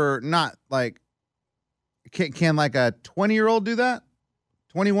looking for not like, can like a 20-year-old do that?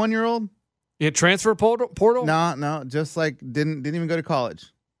 21-year-old? Yeah, transfer portal? No, just like didn't even go to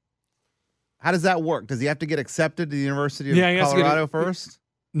college. How does that work? Does he have to get accepted to the University of Colorado first?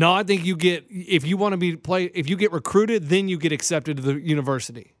 No, I think you get, if you want to if you get recruited, then you get accepted to the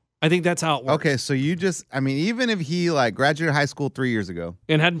university. I think that's how it works. Okay, so even if he like graduated high school 3 years ago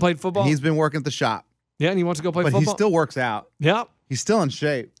and hadn't played football, he's been working at the shop. Yeah, and he wants to go play but football. He still works out. Yep. He's still in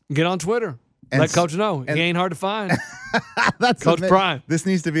shape. Get on Twitter. And let Coach know. He ain't hard to find. That's Coach Prime. This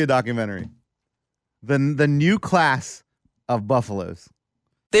needs to be a documentary. The new class of Buffaloes.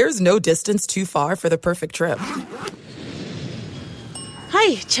 There's no distance too far for the perfect trip.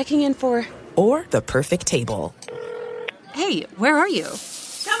 Hi, checking in for... Or the perfect table. Hey, where are you?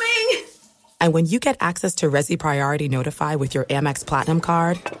 Coming! And when you get access to Resi Priority Notify with your Amex Platinum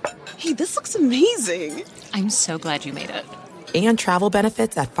card... Hey, this looks amazing. I'm so glad you made it. And travel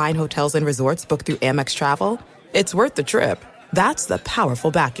benefits at fine hotels and resorts booked through Amex Travel, it's worth the trip. That's the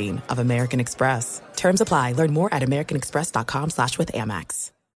powerful backing of American Express. Terms apply. Learn more at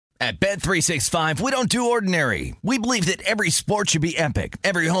americanexpress.com/withAmex. At Bet365, we don't do ordinary. We believe that every sport should be epic.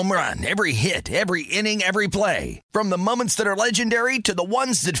 Every home run, every hit, every inning, every play. From the moments that are legendary to the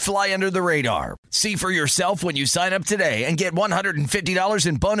ones that fly under the radar. See for yourself when you sign up today and get $150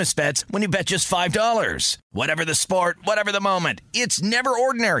 in bonus bets when you bet just $5. Whatever the sport, whatever the moment, it's never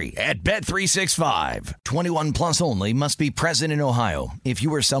ordinary at Bet365. 21 plus only. Must be present in Ohio. If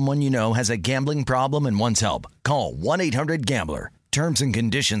you or someone you know has a gambling problem and wants help, call 1-800-GAMBLER. Terms and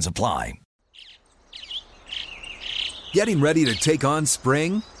conditions apply. Getting ready to take on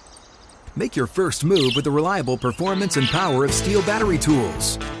spring? Make your first move with the reliable performance and power of Steel battery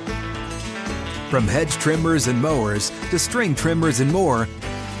tools. From hedge trimmers and mowers to string trimmers and more,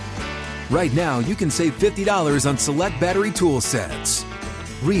 right now you can save $50 on select battery tool sets.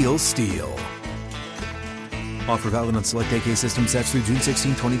 Real Steel. Offer valid on select AK system sets through June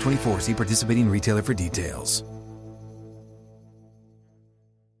 16, 2024. See participating retailer for details.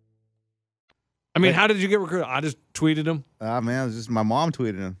 I mean, how did you get recruited? I just tweeted him. Man, it was just my mom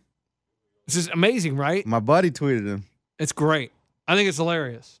tweeted him. This is amazing, right? My buddy tweeted him. It's great. I think it's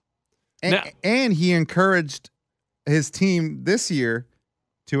hilarious. And he encouraged his team this year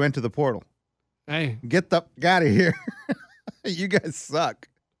to enter the portal. Hey. Get the out of here. You guys suck.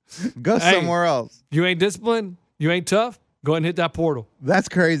 Go somewhere else. You ain't disciplined. You ain't tough. Go ahead and hit that portal. That's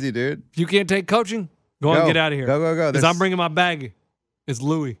crazy, dude. If you can't take coaching, go ahead and get out of here. Go. Because I'm bringing my bag. It's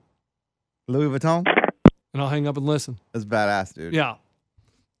Louis. Louis Vuitton? and I'll hang up and listen. That's badass, dude. Yeah.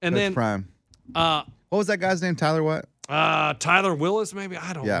 And Coach then Prime. What was that guy's name? Tyler what? Tyler Willis, maybe?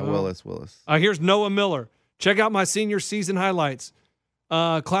 I don't know. Yeah, Willis. Here's Noah Miller. Check out my senior season highlights.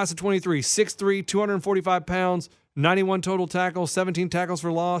 Class of 23, 6'3", 245 pounds, 91 total tackles, 17 tackles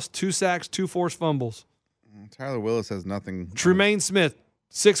for loss, 2 sacks, 2 forced fumbles. Tyler Willis has nothing. Tremaine Smith,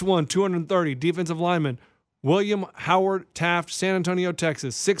 6'1", 230, defensive lineman. William Howard Taft, San Antonio,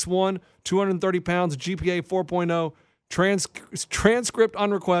 Texas, 6'1", 230 pounds, GPA 4.0, transcript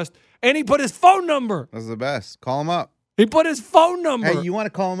on request, and he put his phone number. That's the best. Call him up. He put his phone number. Hey, you want to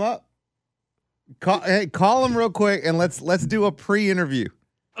call him up? Call him real quick, and let's do a pre-interview.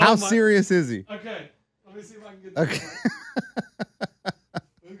 How serious is he? Okay, let me see if I can get this. Okay.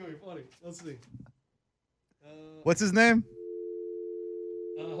 This is going to be funny. Let's see. What's his name?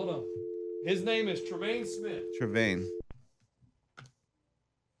 Hold on. His name is Tremaine Smith. Tremaine.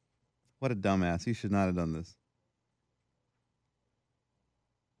 What a dumbass. He should not have done this.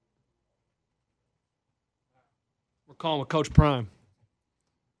 We're calling with Coach Prime.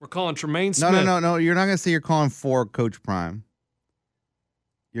 We're calling Tremaine Smith. No. You're not going to say you're calling for Coach Prime.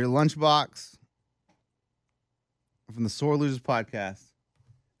 Your lunchbox from the Sore Losers podcast.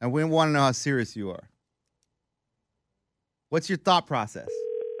 And we want to know how serious you are. What's your thought process?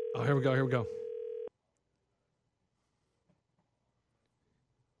 Oh, here we go.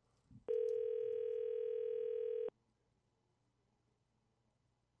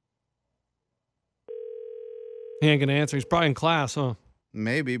 He ain't going to answer. He's probably in class, huh?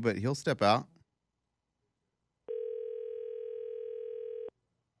 Maybe, but he'll step out.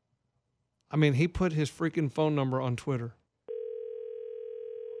 I mean, he put his freaking phone number on Twitter.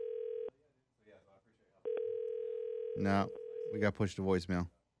 No, we got pushed to voicemail.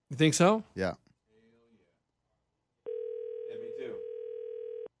 You think so? Yeah. Yeah, me too.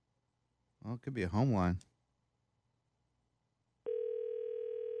 Well, it could be a home line.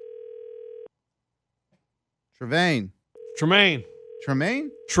 Tremaine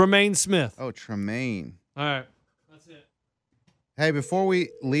Smith. Oh, Tremaine. All right. That's it. Hey, before we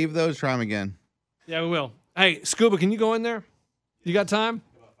leave those, try them again. Yeah, we will. Hey, Scuba, can you go in there? You got time?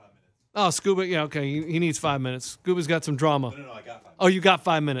 About 5 minutes. Oh, Scuba, yeah, okay. He needs 5 minutes. Scuba's got some drama. No, I got 5 minutes. Oh, you got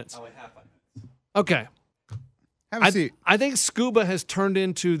 5 minutes. I only have 5 minutes. Okay. Have a seat. I think Scuba has turned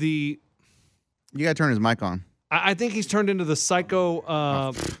into the... You got to turn his mic on. I think he's turned into the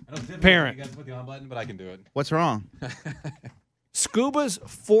psycho parent. You guys put the on button, but I can do it. What's wrong? Scuba's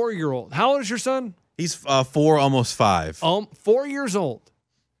 4-year-old. How old is your son? He's 4, almost 5. 4 years old.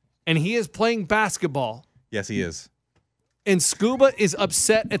 And he is playing basketball. Yes, he is. And Scuba is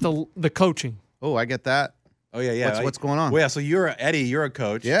upset at the coaching. Oh, I get that. Oh, yeah. What's going on? Well, yeah, so you're Eddie, you're a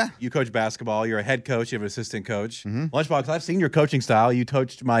coach. Yeah. You coach basketball. You're a head coach. You have an assistant coach. Mm-hmm. Lunchbox, I've seen your coaching style. You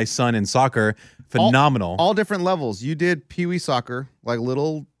coached my son in soccer. Phenomenal. All different levels. You did peewee soccer, like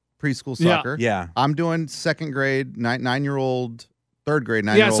little preschool soccer. Yeah. I'm doing second grade, 9-year-old, third grade,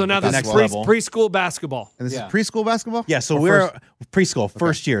 9-year-old. Yeah, so now this is preschool basketball. And this is preschool basketball? Yeah, so we're preschool,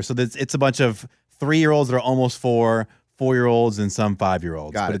 first year. So it's a bunch of 3-year-olds that are almost 4, 4-year-olds, and some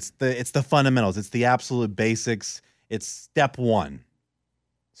 5-year-olds. Got but it. it's the fundamentals. It's the absolute basics. It's step one.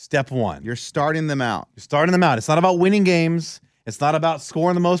 Step one. You're starting them out. You're starting them out. It's not about winning games. It's not about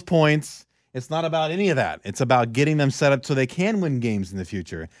scoring the most points. It's not about any of that. It's about getting them set up so they can win games in the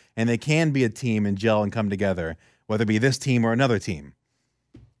future and they can be a team and gel and come together, whether it be this team or another team.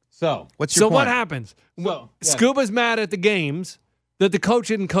 So, what's your point? What happens? Scuba's mad at the games that the coach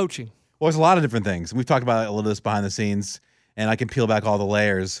isn't coaching. Well, there's a lot of different things. We've talked about a little of this behind the scenes, and I can peel back all the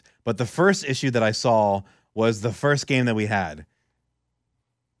layers. But the first issue that I saw was the first game that we had.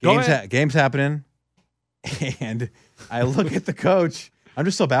 Game's happening, and I look at the coach. I'm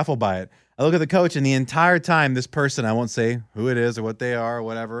just so baffled by it. I look at the coach, and the entire time, this person, I won't say who it is or what they are or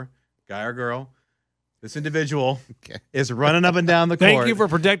whatever, guy or girl, this individual is running up and down the court. Thank you for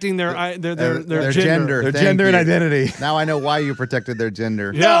protecting their gender. Their gender. Their gender and identity. Now I know why you protected their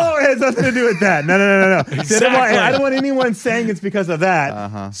gender. No, it has nothing to do with that. No. Exactly. I don't want anyone saying it's because of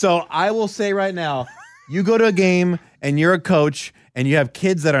that. So I will say right now, you go to a game and you're a coach and you have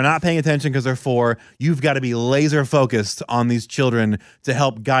kids that are not paying attention because they're 4, you've got to be laser focused on these children to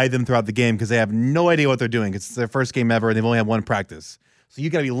help guide them throughout the game because they have no idea what they're doing. It's their first game ever and they've only had one practice. So you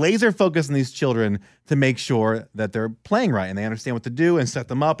got to be laser focused on these children to make sure that they're playing right and they understand what to do and set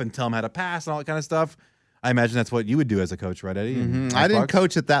them up and tell them how to pass and all that kind of stuff. I imagine that's what you would do as a coach, right, Eddie? Mm-hmm. I didn't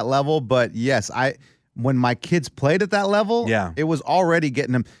coach at that level, but yes, when my kids played at that level, it was already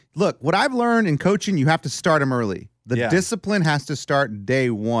getting them. Look, what I've learned in coaching, you have to start them early. The discipline has to start day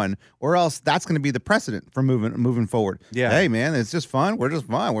one, or else that's going to be the precedent for moving forward. Yeah. Hey, man, it's just fun. We're just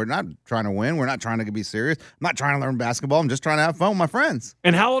fun. We're not trying to win. We're not trying to be serious. I'm not trying to learn basketball. I'm just trying to have fun with my friends.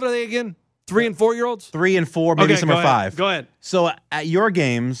 And how old are they again? 3 and 4 year olds? 3 and 4, maybe some are 5. Go ahead. So at your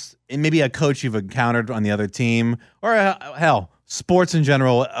games, and maybe a coach you've encountered on the other team, or hell, sports in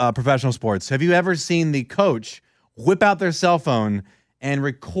general, professional sports, have you ever seen the coach whip out their cell phone and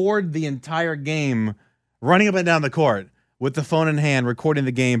record the entire game running up and down the court with the phone in hand, recording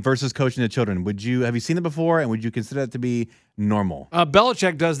the game versus coaching the children? Have you seen it before, and would you consider that to be normal?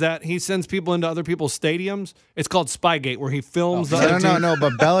 Belichick does that. He sends people into other people's stadiums. It's called Spygate, where he films the other team. No,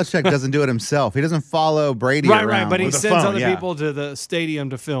 but Belichick doesn't do it himself. He doesn't follow Brady around. Right, but he with a sends phone, other people to the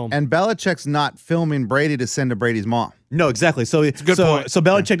stadium to film. And Belichick's not filming Brady to send to Brady's mom. No, exactly. So it's a good point. So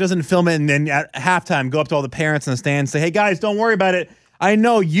Belichick doesn't film it and then at halftime go up to all the parents in the stands and say, "Hey guys, don't worry about it. I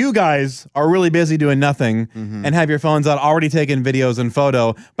know you guys are really busy doing nothing and have your phones out already taking videos and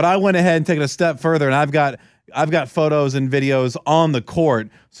photo, but I went ahead and taken a step further, and I've got photos and videos on the court,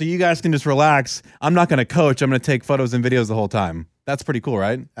 so you guys can just relax. I'm not going to coach. I'm going to take photos and videos the whole time." That's pretty cool,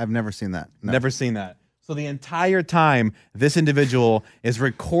 right? I've never seen that. No. Never seen that. So the entire time, this individual is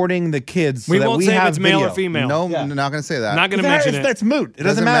recording the kids so we that won't we say have if it's male video. or female. No, I'm not going to say that. Not going to mention it. That's moot. It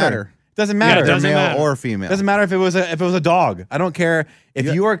doesn't matter. It doesn't matter. Yeah, it doesn't male matter. or female. Doesn't matter if it was a dog. I don't care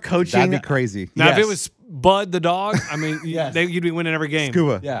if you are coaching. That'd be crazy. Now, if it was Bud the dog, I mean, you'd be winning every game.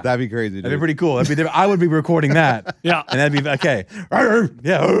 Scuba. Yeah. That'd be crazy, dude. That'd be pretty cool. That'd be different. I would be recording that. Yeah. And that'd be okay.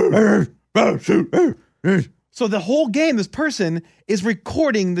 Yeah. So the whole game, this person is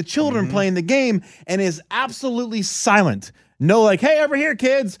recording the children playing the game and is absolutely silent. No, like, hey, over here,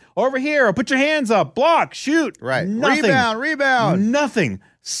 kids, over here, or put your hands up, block, shoot. Right. Nothing. Rebound. Nothing.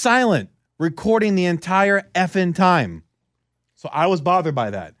 Silent. Recording the entire effing time. So I was bothered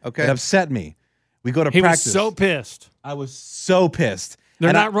by that. Okay. It upset me. We go to He practice. was so pissed. I was so pissed. They're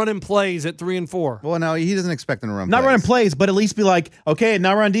And not running plays at 3 and 4. Well, no, he doesn't expect them to run Not plays. running plays, but at least be like, okay,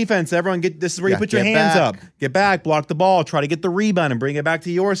 now we're on defense. Everyone this is where you put your get hands back. up. Get back, block the ball, try to get the rebound and bring it back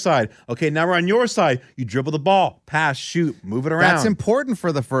to your side. Okay, now we're on your side. You dribble the ball, pass, shoot, move it around. That's important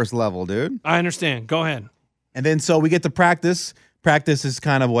for the first level, dude. I understand. Go ahead. And then so we get to practice. Practice is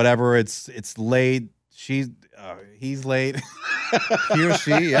kind of whatever. It's late. He's late. He or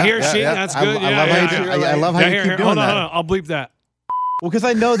she. Yeah, He or she. That's good. I love how you keep doing hold that. on. I'll bleep that. Well, because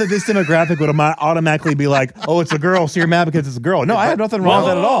I know that this demographic would automatically be like, oh, it's a girl, so you're mad because it's a girl. No, I have nothing wrong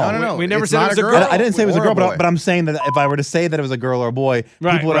with that at all. No. We never It's said it not was a girl. I didn't say it was a or girl, boy. but I'm saying that if I were to say that it was a girl or a boy,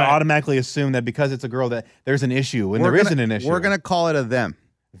 Right, people would right. automatically assume that because it's a girl that there's an issue when We're there gonna- isn't an issue. We're going to call it a them.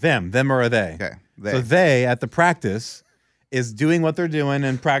 them or a they. Okay. They. So they at the practice is doing what they're doing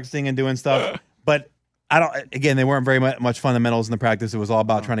and practicing and doing stuff. But again, they weren't very much fundamentals in the practice. It was all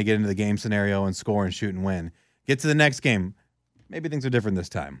about trying to get into the game scenario and score and shoot and win. Get to the next game. Maybe things are different this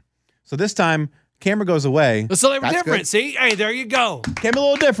time. So this time, camera goes away. So they were That's different. good. See? Hey, there you go. Came a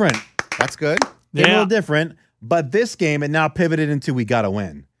little different. That's good. Came a Yeah. little different. But this game, it now pivoted into we got to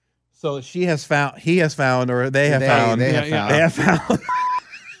win. So he has found, or they have found. They have Yeah, found. They have found.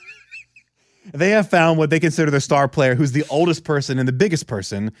 They have found what they consider their star player, who's the oldest person and the biggest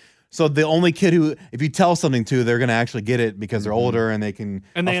person. So the only kid who, if you tell something to, they're going to actually get it because they're older and they can.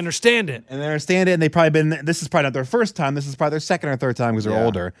 And they understand it. And they understand it. And they've probably been, this is probably not their first time. This is probably their second or third time because they're Yeah.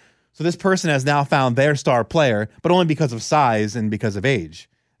 older. So this person has now found their star player, but only because of size and because of age.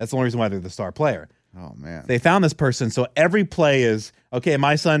 That's the only reason why they're the star player. Oh, man. They found this person. So every play is, okay,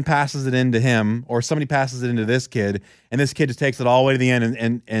 my son passes it into him or somebody passes it into this kid. And this kid just takes it all the way to the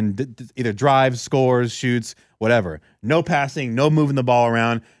end and either drives, scores, shoots, whatever. No passing, no moving the ball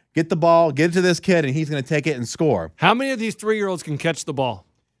around. Get the ball, get it to this kid, and he's going to take it and score. How many of these 3-year-olds can catch the ball?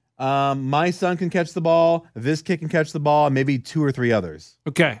 My son can catch the ball. This kid can catch the ball, and maybe 2 or 3 others.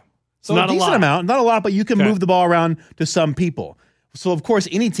 Okay. So not a decent lot. amount, not a lot, but you can Okay. move the ball around to some people. So of course,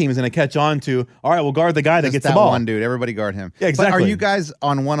 any team is going to catch on to. All right, we'll guard the guy that Just gets that the ball. one dude. Everybody guard him. Yeah, But exactly. are you guys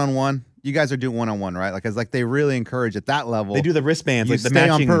on one-on-one? You guys are doing one-on-one, right? Like, 'cause like they really encourage at that level. They do the wristbands, You like the stay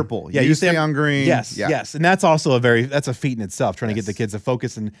matching. on purple. Yeah, you stay on green. Yes, Yeah. yes, and that's also that's a feat in itself, trying to get the kids to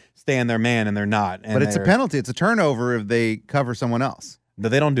focus and stay on their man, and they're not. And But it's a penalty. It's a turnover if they cover someone else. No,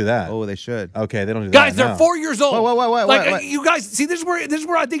 they don't do that. Oh, they should. Okay, they don't do Guys, that. they're 4 years old. Wait, Like you guys, see, this is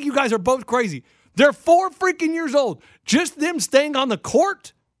where I think you guys are both crazy. They're 4 freaking years old. Just them staying on the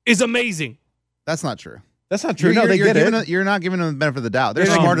court is amazing. That's not true. That's not true. No, they get it. You're not giving them the benefit of the doubt. They're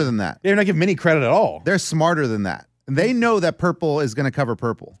They're not smarter giving- than that. They're not giving any credit at all. They're smarter than that. They know that purple is going to cover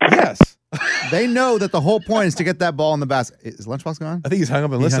purple. Yes. They know that the whole point is to get that ball in the basket. Is Lunchbox gone? I think he's hung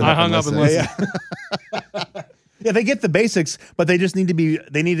up and listened. I hung up and listened. Yeah, they get the basics, but they just need to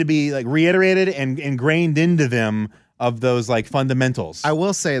be like reiterated and ingrained into them of those like fundamentals. I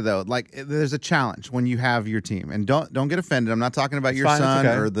will say though, like there's a challenge when you have your team, and don't get offended. I'm not talking about your son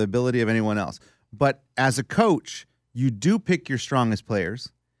or the ability of anyone else, but as a coach, you do pick your strongest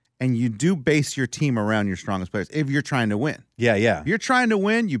players, and you do base your team around your strongest players if you're trying to win. Yeah. If you're trying to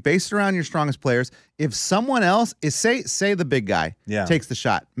win, you base it around your strongest players. If someone else is say the big guy takes the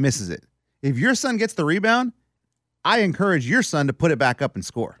shot, misses it. If your son gets the rebound, I encourage your son to put it back up and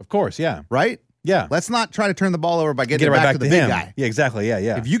score. Of course, yeah. Right? Yeah. Let's not try to turn the ball over by getting it back to the big guy. Yeah, exactly.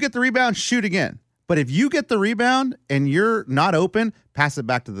 Yeah. If you get the rebound, shoot again. But if you get the rebound and you're not open, pass it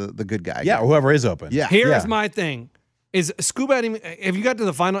back to the good guy. Yeah, or whoever is open. Yeah. Here's my thing. Is scuba diving, have you got to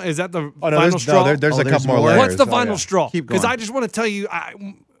the final, is that the final straw? There's a couple more layers. What's the final straw? Keep Because going. I just want to tell you,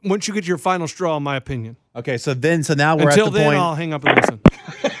 once you get your final straw, in my opinion. Okay, so now we're Until at the then, point. I'll hang up and listen.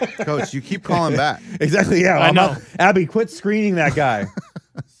 Coach, you keep calling back. Exactly, yeah. I know. Abby, quit screening that guy.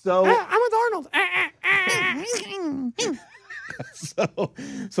 So I'm with Arnold.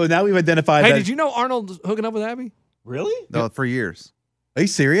 so now we've identified Hey, that. did you know Arnold's hooking up with Abby? Really? No, for years. Are you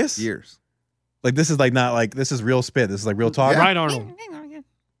serious? Years. Like this is like not like this is real spit. This is like real talk. Right, Arnold.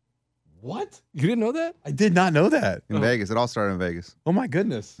 What? You didn't know that? I did not know that. In Vegas. It all started in Vegas. Oh my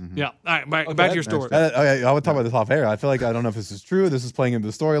goodness. Yeah. All right, back to your story. Okay, I would talk about this off air. I feel like I don't know if this is true. This is playing into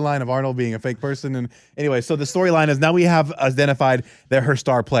the storyline of Arnold being a fake person. And anyway, so the storyline is now we have identified they're her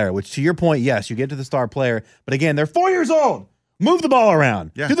star player, which to your point, yes, you get to the star player. But again, they're 4 years old. Move the ball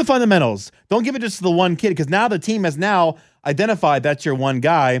around. Yeah. Do the fundamentals. Don't give it just to the one kid because now the team has now identified that's your one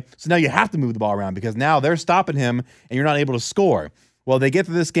guy. So now you have to move the ball around because now they're stopping him and you're not able to score. Well, they get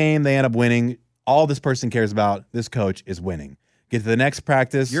to this game. They end up winning. All this person cares about, this coach, is winning. Get to the next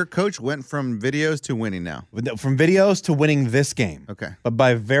practice. Your coach went from videos to winning now. From videos to winning this game. Okay. But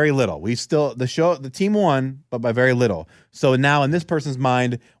by very little. The team won, but by very little. So now in this person's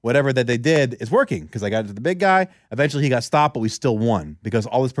mind, whatever that they did is working because I got to the big guy. Eventually he got stopped, but we still won because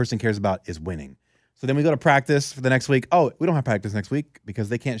all this person cares about is winning. So then we go to practice for the next week. Oh, we don't have practice next week because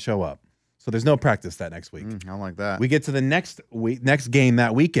they can't show up. So there's no practice that next week. I don't like that. We get to the next game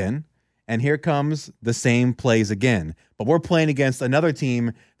that weekend. And here comes the same plays again. But we're playing against another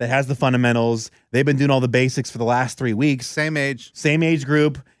team that has the fundamentals. They've been doing all the basics for the last 3 weeks. Same age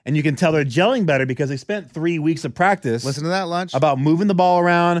group. And you can tell they're gelling better because they spent 3 weeks of practice. Listen to that, Lunch. About moving the ball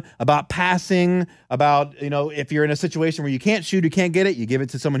around, about passing, about, if you're in a situation where you can't shoot, you can't get it, you give it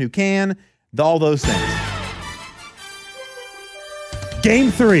to someone who can. All those things.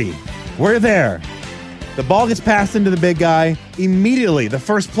 Game 3. We're there. The ball gets passed into the big guy. Immediately, the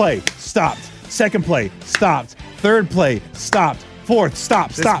first play, stopped. Second play, stopped. Third play, stopped. Fourth,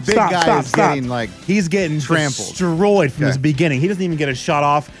 stop. He's getting trampled, destroyed from the beginning. He doesn't even get a shot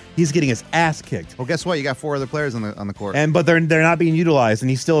off. He's getting his ass kicked. Well, guess what? You got 4 other players on the court. But they're not being utilized, and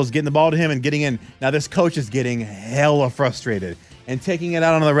he still is getting the ball to him and getting in. Now, this coach is getting hella frustrated and taking it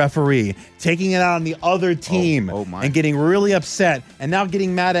out on the referee, taking it out on the other team, and getting really upset, and now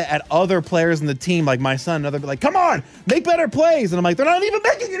getting mad at other players in the team, like my son. Another like, come on, make better plays. And I'm like, they're not even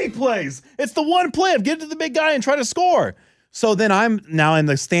making any plays. It's the one play of get to the big guy and try to score. So then I'm now in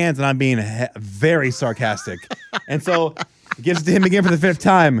the stands, and I'm being very sarcastic. And so it gives it to him again for the 5th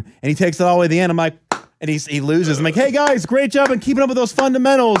time, and he takes it all the way to the end. I'm like, and he loses. I'm like, hey, guys, great job in keeping up with those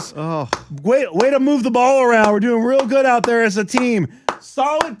fundamentals. Oh, way to move the ball around. We're doing real good out there as a team.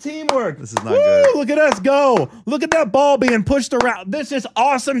 Solid teamwork. This is not good. Look at us go. Look at that ball being pushed around. This is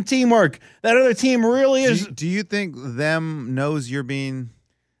awesome teamwork. That other team really is. Do you think them knows you're being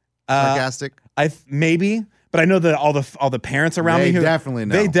sarcastic? Maybe. But I know that all the parents around me They definitely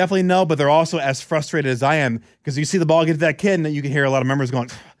know. They definitely know, but they're also as frustrated as I am because you see the ball get to that kid, and then you can hear a lot of members going,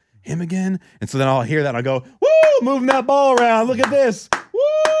 him again? And so then I'll hear that and I'll go, woo, moving that ball around. Look at this.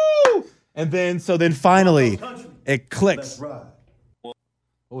 Woo! And then finally it clicks. What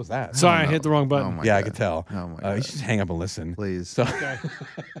was that? Sorry, I hit the wrong button. Yeah, I could tell. Oh my God. You should hang up and listen. Please. So,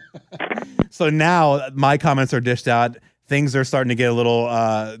 so now my comments are dished out. Things are starting to get a little,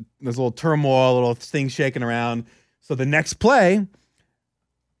 there's a little turmoil, a little things shaking around. So the next play,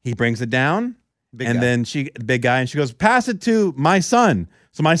 he brings it down. Then big guy, and she goes, pass it to my son.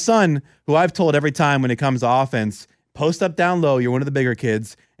 So my son, who I've told every time when it comes to offense, post up down low, you're one of the bigger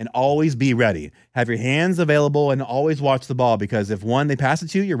kids, and always be ready. Have your hands available and always watch the ball because if they pass it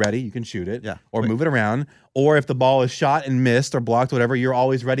to you, you're ready. You can shoot it or move it around. Or if the ball is shot and missed or blocked, whatever, you're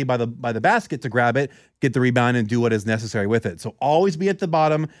always ready by the basket to grab it, get the rebound, and do what is necessary with it. So always be at the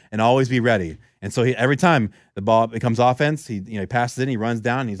bottom and always be ready. And so every time the ball becomes offense, he passes it, he runs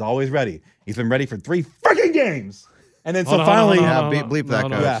down, and he's always ready. He's been ready for 3 freaking games. And then finally, bleep that,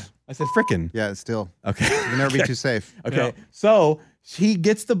 coach. I said frickin'. Yeah, still. Okay. You can never be too safe. Okay. So he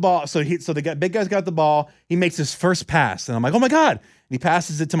gets the ball. So the big guy's got the ball. He makes his first pass. And I'm like, oh my God. And he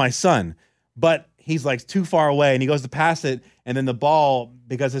passes it to my son. But he's like too far away and he goes to pass it. And then the ball,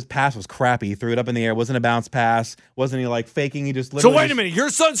 because his pass was crappy, he threw it up in the air. It wasn't a bounce pass. Wasn't he like faking? He just literally. So wait a minute. Your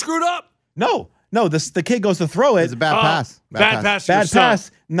son screwed up? No, the kid goes to throw it. It's a bad pass. Bad pass. Bad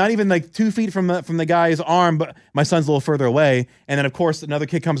pass. Not even like 2 feet from the guy's arm, but my son's a little further away. And then of course another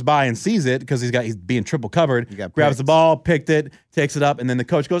kid comes by and sees it because he's being triple covered. Grabs the ball, picked it, takes it up, and then the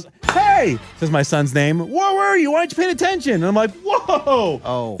coach goes, "Hey!" says my son's name. "Where were you? Why aren't you paying attention?" And I'm like, "Whoa!"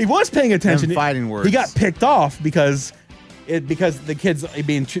 Oh, he was paying attention. Them fighting words. He got picked off because the kid's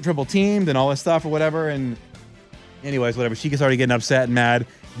being triple teamed and all this stuff or whatever. And anyways, whatever. She gets already getting upset and mad.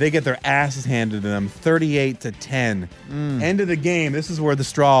 They get their asses handed to them, 38-10. End of the game. This is where the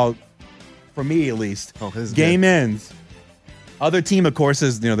straw, for me at least, game ends. Other team, of course,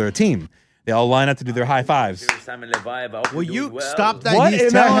 is they're a team. They all line up to do their high fives. Will you stop that?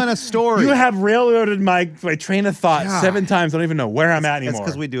 He's telling a story. You have railroaded my train of thought 7 times. I don't even know where I'm at anymore. That's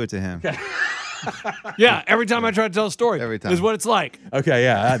because we do it to him. Yeah, every time I try to tell a story, every time is what it's like. Okay,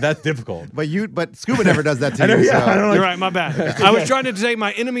 yeah, that's difficult. But Scuba never does that to you. You're right, my bad. I was trying to say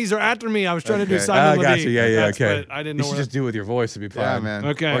my enemies are after me. I was trying to do Simon Levine. Gotcha. Yeah, okay. I didn't know. You should just do it with your voice to be fine. Yeah, man.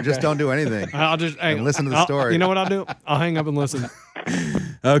 Okay. Or just don't do anything. I'll just listen to the story. You know what I'll do? I'll hang up and listen.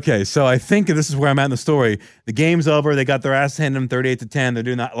 Okay, so I think this is where I'm at in the story. The game's over. They got their ass handed them 38-10. They're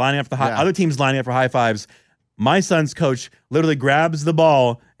doing that, lining up for the other teams lining up for high fives. My son's coach literally grabs the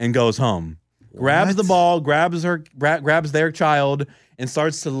ball and goes home. Grabs the ball, grabs their child, and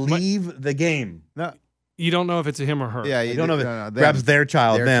starts to leave the game. No, you don't know if it's a him or her. Yeah, you don't know if it grabs their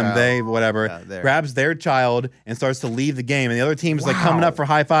child, they, whatever. Yeah, grabs their child and starts to leave the game. And the other team's like coming up for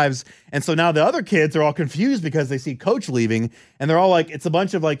high fives. And so now the other kids are all confused because they see coach leaving. And they're all like, it's a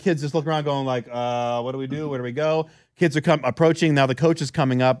bunch of like kids just looking around going like, what do we do? Where do we go? Kids are approaching. Now the coach is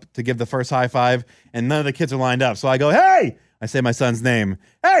coming up to give the first high five. And none of the kids are lined up. So I go, hey! I say my son's name.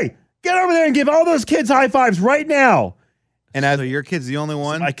 Hey! Get over there and give all those kids high fives right now. And so your kid's the only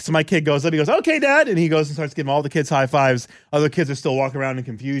one? So my kid goes up. He goes, okay, Dad. And he goes and starts giving all the kids high fives. Other kids are still walking around in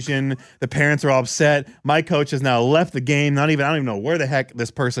confusion. The parents are all upset. My coach has now left the game. I don't even know where the heck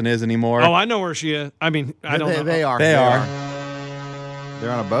this person is anymore. Oh, I know where she is. I mean, I don't know. They are. They are. They're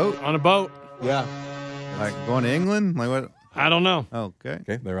on a boat? On a boat. Yeah. Like going to England? Like what? I don't know. Oh,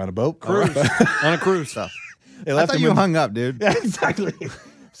 okay. They're on a boat. Cruise. On a cruise. I thought you hung up, dude. Yeah, exactly.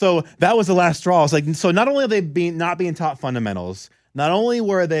 So that was the last straw. I was like, so not only are they not being taught fundamentals, not only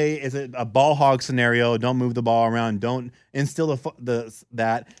is it a ball hog scenario, don't move the ball around, don't instill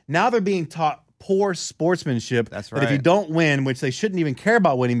that. Now they're being taught poor sportsmanship. That's right. That if you don't win, which they shouldn't even care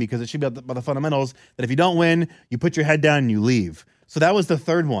about winning because it should be about the fundamentals, that if you don't win, you put your head down and you leave. So that was the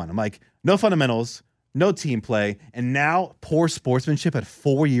third one. I'm like, no fundamentals, no team play, and now poor sportsmanship at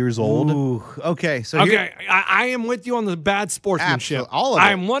 4 years old. Ooh, okay. So I am with you on the bad sportsmanship. Absolutely, all of it.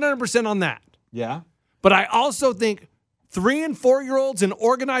 I am 100% on that. Yeah. But I also think 3 and 4 year olds in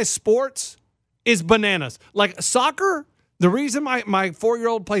organized sports is bananas. Like soccer, the reason my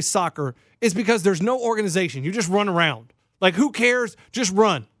 4-year-old plays soccer is because there's no organization. You just run around. Like who cares? Just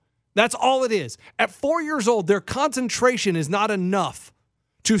run. That's all it is. At 4 years old, their concentration is not enough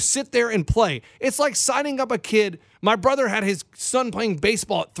to sit there and play. It's like signing up a kid. My brother had his son playing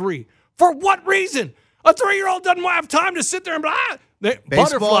baseball at 3. For what reason? A 3-year-old doesn't have time to sit there and baseball,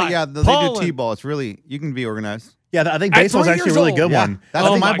 butterfly, yeah, they pollen. do T-ball. It's really, you can be organized. Yeah, I think baseball is actually a really good one. That's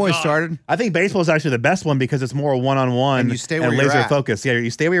how my boy started. I think baseball is actually the best one because it's more one-on-one and you stay where and you're laser at. focus. Yeah,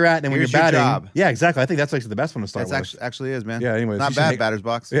 you stay where you're at, and then when Here's you're batting, your job. yeah, exactly. I think that's actually the best one to start That's with. actually is, man. Yeah, anyways, not you should bad, make- batter's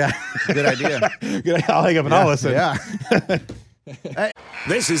box. Yeah, good idea. Good. I'll hang up and I'll listen. Yeah.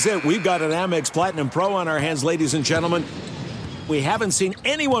 This is it. We've got an Amex Platinum Pro on our hands, ladies and gentlemen. We haven't seen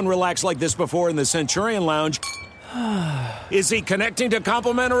anyone relax like this before in the Centurion Lounge. Is he connecting to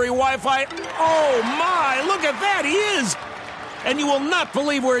complimentary Wi-Fi? Oh, my. Look at that. He is. And you will not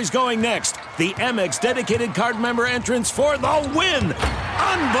believe where he's going next. The Amex dedicated card member entrance for the win.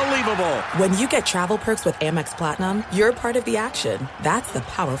 Unbelievable. When you get travel perks with Amex Platinum, you're part of the action. That's the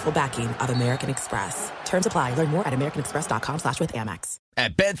powerful backing of American Express. Terms apply. Learn more at americanexpress.com/withAmex.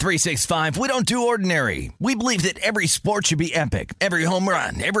 At Bet365, we don't do ordinary. We believe that every sport should be epic. Every home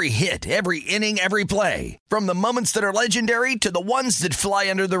run, every hit, every inning, every play. From the moments that are legendary to the ones that fly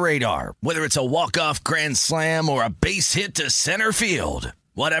under the radar. Whether it's a walk-off grand slam or a base hit to center field.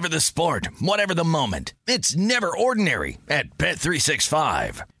 Whatever the sport, whatever the moment. It's never ordinary at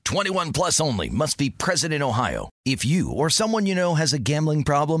Bet365. 21 plus only. Must be present in Ohio. If you or someone you know has a gambling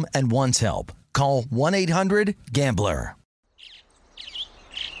problem and wants help, call 1-800-GAMBLER.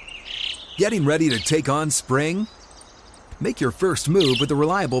 Getting ready to take on spring? Make your first move with the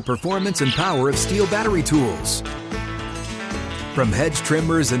reliable performance and power of Steel battery tools. From hedge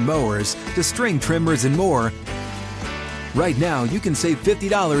trimmers and mowers to string trimmers and more, right now you can save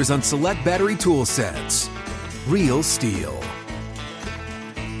 $50 on select battery tool sets. Real Steel.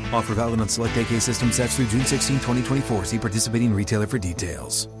 Offer valid on select AK system sets through June 16, 2024. See participating retailer for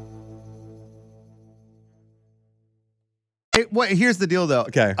details. Here's the deal, though.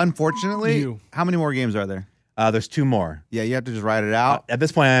 Okay. Unfortunately, how many more games are there? There's 2 more. Yeah, you have to just write it out. At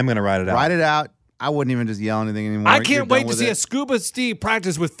this point, I am going to write it out. Write it out. I wouldn't even just yell anything anymore. I can't wait to see a Scuba Steve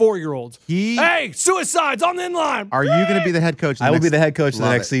practice with 4-year-olds. Hey, suicides on the inline. Are you going to be the head coach? I will be the head coach the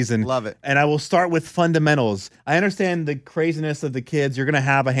next season. Love it. And I will start with fundamentals. I understand the craziness of the kids. You're going to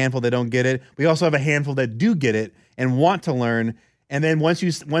have a handful that don't get it. We also have a handful that do get it and want to learn. And then once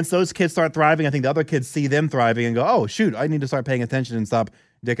those kids start thriving, I think the other kids see them thriving and go, oh, shoot, I need to start paying attention and stop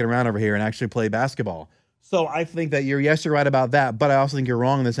dicking around over here and actually play basketball. So I think that you're right about that, but I also think you're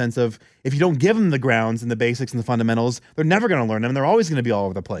wrong in the sense of if you don't give them the grounds and the basics and the fundamentals, they're never going to learn them. And they're always going to be all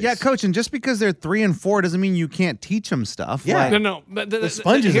over the place. Yeah, coach, and just because they're 3 and 4 doesn't mean you can't teach them stuff. Yeah, no. But the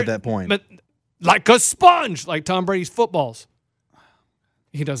sponges at that point. But like a sponge, like Tom Brady's footballs.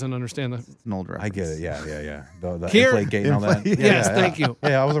 He doesn't understand that. It's an old reference. I get it. Yeah. The Here- inflate gate and all that. Yes, thank you.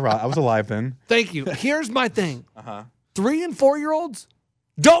 Yeah, I was alive then. Thank you. Here's my thing. 3 and 4-year-olds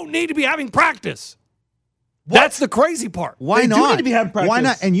don't need to be having practice. That's the crazy part. Why They not? do need to be having practice. Why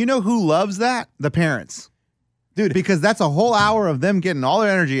not? And you know who loves that? The parents. Dude. Because that's a whole hour of them getting all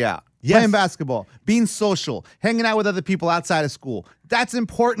their energy out. Yes. Playing basketball, being social, hanging out with other people outside of school. That's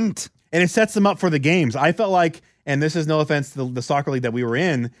important. And it sets them up for the games. I felt like, and this is no offense to the soccer league that we were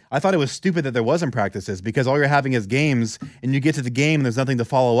in, I thought it was stupid that there wasn't practices because all you're having is games, and you get to the game and there's nothing to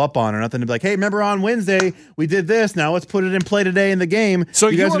follow up on or nothing to be like, hey, remember on Wednesday we did this, now let's put it in play today in the game. So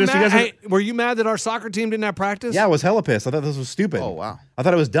were you mad that our soccer team didn't have practice? Yeah, I was hella pissed. I thought this was stupid. Oh, wow. I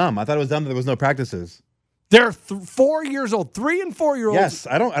thought it was dumb. I thought it was dumb that there was no practices. They're 4 years old, 3 and 4-year-olds. Yes,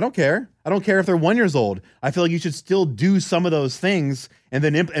 I don't care. I don't care if they're 1 year old. I feel like you should still do some of those things and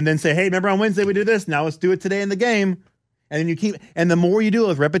then say, hey, remember on Wednesday we did this, now let's do it today in the game. And then and the more you do it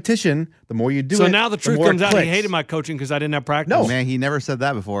with repetition, the more you do it. So now the truth more it comes out. He clicks. hated my coaching because I didn't have practice. No, man, he never said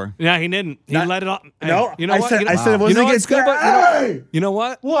that before. Yeah, he didn't. He let it off. No, you know what? I said it wasn't against Scuba. You know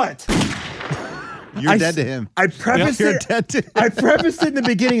what? What? You're dead to him. I prefaced You're dead to him. I prefaced it in the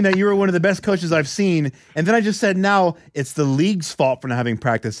beginning that you were one of the best coaches I've seen, and then I just said now it's the league's fault for not having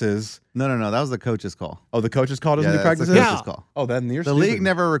practices. No, that was the coach's call. Oh, the coach's call doesn't do that's the practices? coach's call. Oh, then you're The stupid. league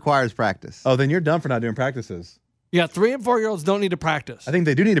never requires practice. Oh, then you're dumb for not doing practices. Yeah, 3 and 4-year-olds don't need to practice. I think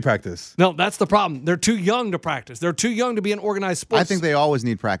they do need to practice. No, that's the problem. They're too young to practice. They're too young to be in organized sports. I think they always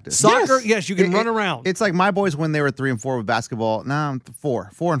need practice. Soccer, yes, you can run around. It's like my boys when they were 3 and 4 with basketball. Now I'm 4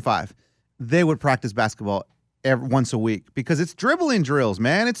 and 5. They would practice basketball once a week because it's dribbling drills,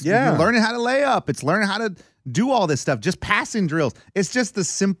 man. It's learning how to lay up. It's learning how to do all this stuff. Just passing drills. It's just the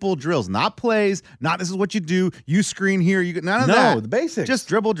simple drills, not plays. Not this is what you do. You screen here. You none of that. No, the basics. Just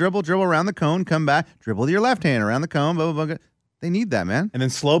dribble around the cone. Come back. Dribble with your left hand around the cone. Blah blah blah. They need that, man. And then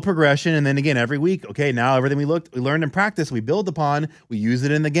slow progression, and then again every week. Okay, now everything we learned in practice, we build upon, we use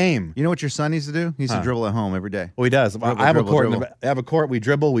it in the game. You know what your son needs to do? He needs to dribble at home every day. Well, he does. I have a court. I have a court. We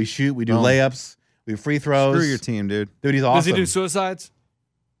dribble, we shoot, we do layups, we do free throws. Screw your team, dude. Dude, he's awesome. Does he do suicides?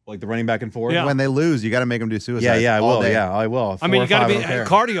 Like the running back and forth? Yeah. When they lose, you got to make them do suicide. Yeah, I all will. day. Yeah, I will. I mean, you got to be at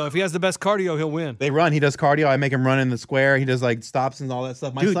cardio. If he has the best cardio, he'll win. They run. He does cardio. I make him run in the square. He does like stops and all that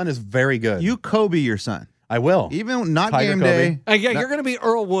stuff. My son is very good. You Kobe your son. I will. Even not Tiger game Kobe. day. Yeah, you're going to be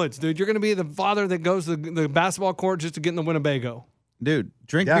Earl Woods, dude. You're going to be the father that goes to the basketball court just to get in the Winnebago. Dude,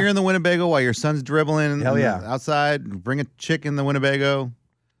 drink beer in the Winnebago while your son's dribbling outside. Bring a chick in the Winnebago.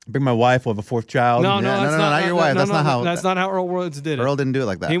 Bring my wife. We'll have a fourth child. No, not your wife. That's not how. That's not how Earl Woods did it. Earl didn't do it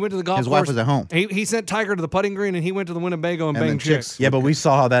like that. He went to the golf course. His wife was at home. He sent Tiger to the putting green, and he went to the Winnebago and banged chicks. Yeah, but we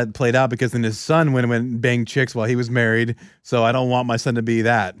saw how that played out because then his son went and banged chicks while he was married. So I don't want my son to be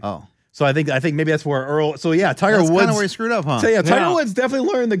that. Oh. So I think maybe that's where Earl. So yeah, Tiger Woods. That's kind of where he screwed up, huh? So yeah, Tiger Woods definitely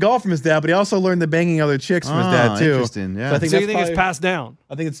learned the golf from his dad, but he also learned the banging other chicks from his dad too. Interesting. Yeah. So you think it's passed down?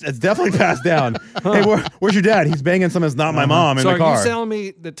 I think it's definitely passed down. Hey, where's your dad? He's banging someone that's not my mom in the car. So are you telling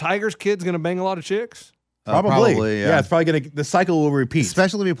me that Tiger's kid's going to bang a lot of chicks? Probably. Yeah, it's probably gonna. The cycle will repeat,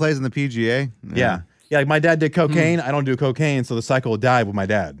 especially if he plays in the PGA. Yeah. Like my dad did cocaine. I don't do cocaine, so the cycle will die with my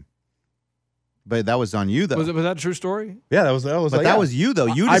dad. But that was on you, though. Was that a true story? Yeah, that was. But that was you, though.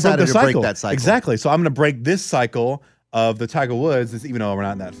 You decided to break that cycle. Exactly. So I'm going to break this cycle of the Tiger Woods, even though we're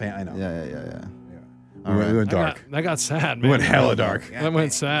not in that fan. I know. Yeah. We went dark. That got sad, man. We went hella dark. That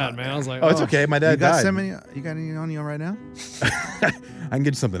went sad, man. I was like, oh, it's okay. My dad died. You got any on you right now? I can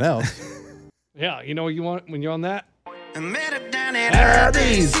get you something else. Yeah, you know what you want when you're on that? Well,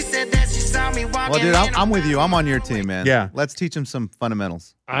 dude, I'm with you. I'm on your team, man. Yeah. Let's teach them some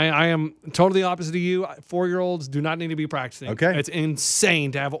fundamentals. I am totally opposite of you. 4-year-olds do not need to be practicing. Okay. It's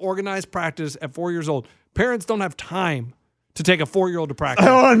insane to have organized practice at 4 years old. Parents don't have time to take a 4-year-old to practice.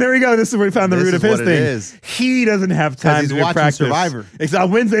 Oh, and there we go. This is where we found the This root is of his what it thing. is. He doesn't have time he's to do watching practice. Survivor. It's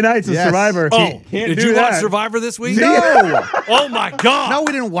on Wednesday nights of Yes. Survivor. Oh, Can't did do you watch that. Survivor this week? No. Oh, my God. No,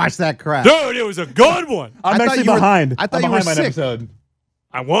 we didn't watch that crap. Dude, it was a good one. I'm I thought actually you were- behind. I thought I'm you were behind my sick. episode.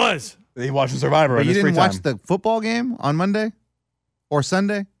 I was. He watched Survivor. But on you his free didn't watch time. the football game on Monday or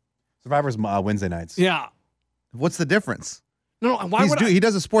Sunday? Survivor's Wednesday nights. Yeah. What's the difference? No, why would I? He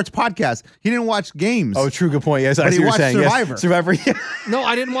does a sports podcast. He didn't watch games. Oh, true. Good point. Yes, I But see he what you're watched saying. Survivor. Yes, Survivor. Yeah. No,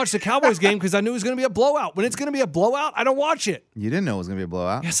 I didn't watch the Cowboys game because I knew it was going to be a blowout. When it's going to be a blowout, I don't watch it. You didn't know it was going to be a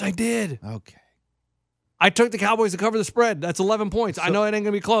blowout? Yes, I did. Okay. I took the Cowboys to cover the spread. That's 11 points. I know it ain't going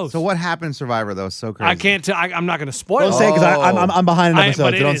to be close. So what happened in Survivor, though? So crazy. I can't tell. I'm not going to spoil Don't it. say it because I'm behind an episode,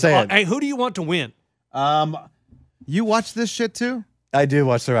 but so it don't is- say it. Hey, who do you want to win? You watch this shit too? I do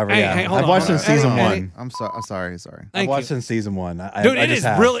watch Survivor. Hey, yeah, hey, hold I've on, watched hold in on. season Hey, one. I'm sorry. I've Thank watched you. in season one. Dude, I it just is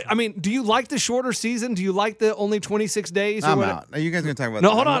have. really. I mean, do you like the shorter season? Do you like the only 26 days? Or I'm whatever? out. Are you guys going to talk about No,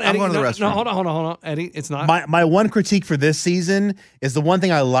 that? hold on, I'm Eddie. going to the No, restroom. hold on, Eddie. It's not. My one critique for this season is the one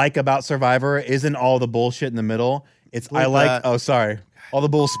thing I like about Survivor isn't all the bullshit in the middle. It's I Bleep like that. oh sorry. All the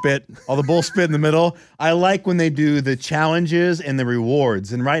bull spit in the middle. I like when they do the challenges and the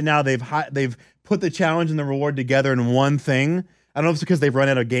rewards. And right now they've put the challenge and the reward together in one thing. I don't know if it's because they've run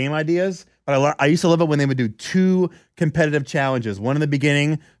out of game ideas, but I used to love it when they would do 2 competitive challenges, one in the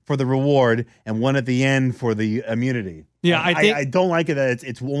beginning for the reward and one at the end for the immunity. Yeah, And I think- I don't like it that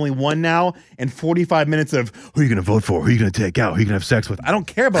it's only one now and 45 minutes of who are you going to vote for, who are you going to take out, who are you going to have sex with. I don't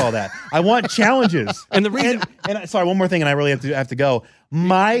care about all that. I want challenges. And the reason, and sorry, one more thing, and I really have to go.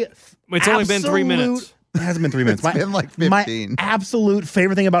 It's only been 3 minutes. It hasn't been 3 minutes. It's been like 15. My absolute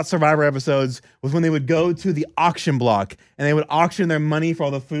favorite thing about Survivor episodes was when they would go to the auction block and they would auction their money for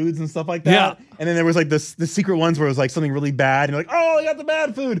all the foods and stuff like that. Yeah. And then there was like the secret ones where it was like something really bad. And you're like, oh, I got the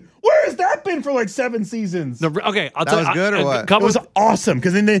bad food. Where has that been for like 7 seasons? Okay, I'll That tell was you. good or what? It was awesome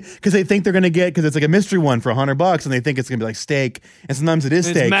because they think they're gonna get because it's like a mystery one for $100 and they think it's gonna be like steak and sometimes it is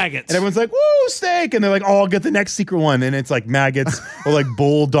It's steak. maggots. And everyone's like, woo, steak, and they're like, oh, I'll get the next secret one and it's like maggots or like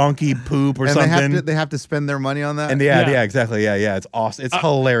bull donkey poop or And something. they have to spend their money on that? And yeah, exactly, yeah, it's awesome. It's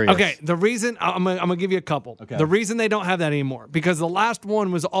hilarious. Okay, the reason I'm gonna give you a couple. Okay. The reason they don't have that anymore because the last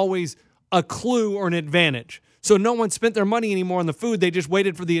one was always a clue or an advantage. So no one spent their money anymore on the food. They just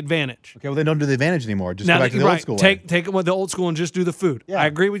waited for the advantage. Okay, well they don't do the advantage anymore. Just go Now back to the old school. way. Take it with the old school and just do the food. Yeah. I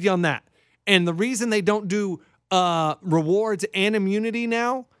agree with you on that. And the reason they don't do rewards and immunity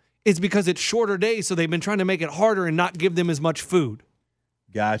now is because it's shorter days. So they've been trying to make it harder and not give them as much food.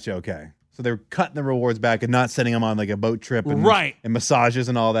 Gotcha. Okay, so they're cutting the rewards back and not sending them on like a boat trip, and, Right. And massages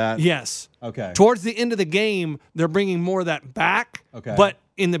and all that. Yes. Okay. Towards the end of the game, they're bringing more of that back. Okay. But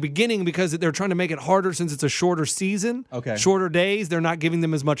in the beginning, because they're trying to make it harder since it's a shorter season, Okay. shorter days, they're not giving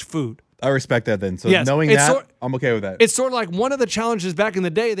them as much food. I respect that then. So Yes, knowing it's that, I'm okay with that. It's sort of like one of the challenges back in the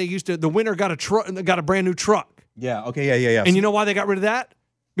day. They used to the winner got a brand new truck. Yeah. Okay. Yeah. And you know why they got rid of that?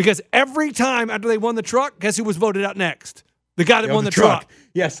 Because every time after they won the truck, guess who was voted out next? The guy that Yeah, won the truck.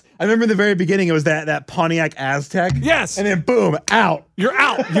 Yes, I remember in the very beginning it was that Pontiac Aztec. Yes. And then boom, out. You're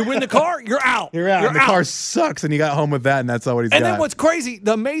out. You win the car, you're out. You're out. And the car sucks, and you got home with that, and that's all what he's And got. then what's crazy,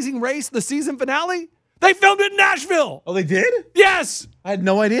 the Amazing Race, the season finale, they filmed it in Nashville. Oh, they did? Yes. I had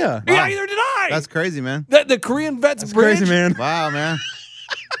no idea. Yeah, neither did I. That's crazy, man. The Korean Vets That's Bridge. crazy, man. Wow, man.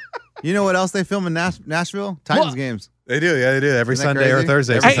 You know what else they film in Nashville? Titans games. They do, yeah, they do. Every Isn't that Sunday or crazy?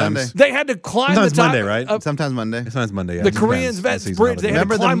 Thursday. Every sometimes. Sunday. They had to climb Sometimes the top. Monday, right? Sometimes Monday. Sometimes Monday, yeah. The Sometimes. Koreans Vets Season Bridge, of they it. had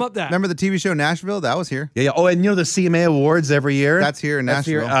to climb up that. Remember the TV show Nashville? That was here. Yeah. Oh, and you know the CMA Awards every year? That's here in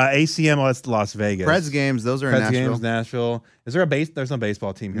Nashville. ACM, oh, that's Las Vegas. Preds games, those are in Preds Nashville. games, Nashville. Is there there's no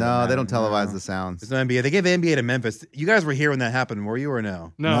baseball team here? No, in they don't Nashville. televise the sounds. There's no NBA. They gave the NBA to Memphis. You guys were here when that happened, were you or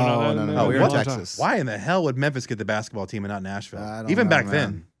no? No. Oh, we were in what? Texas. Why in the hell would Memphis get the basketball team and not Nashville? I don't Even know, back man.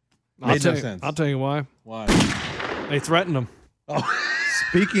 then. I'll Made tell no you- sense. I'll tell you why. Why? They threatened them.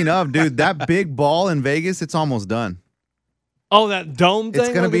 Speaking of, dude, that big ball in Vegas, it's almost done. Oh, that dome thing? It's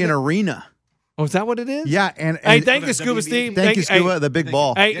going to be an Like arena. Oh, is that what it is? Yeah, and Hey, thank you, Scuba Steve. Thank you, Scuba. The big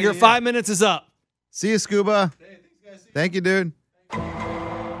ball. Hey, your 5 minutes is up. See you, Scuba. Thank you, dude.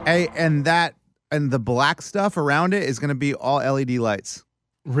 Hey, and the black stuff around it is going to be all LED lights.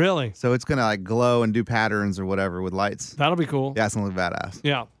 Really? So it's going to like glow and do patterns or whatever with lights. That'll be cool. Yeah, it's going to look badass.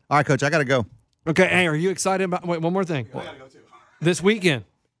 Yeah. All right, Coach, I got to go. Okay, hey, are you excited about wait, one more thing. I gotta go too. This weekend.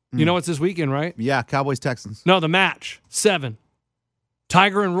 You know what's this weekend, right? Yeah, Cowboys, Texans. No, the match. 7.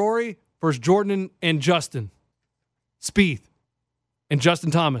 Tiger and Rory versus Jordan and Justin. Spieth and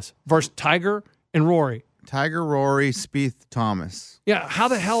Justin Thomas versus Tiger and Rory. Tiger, Rory, Spieth, Thomas. Yeah, how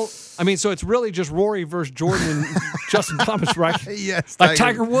the hell? I mean, so it's really just Rory versus Jordan and Justin Thomas, right? Yes, like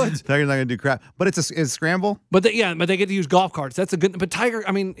Tiger Woods. Tiger's not gonna do crap, but it's a scramble. But they get to use golf carts. That's a good. But Tiger,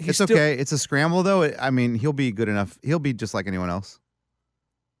 I mean, It's okay. It's a scramble though. I mean, he'll be good enough. He'll be just like anyone else.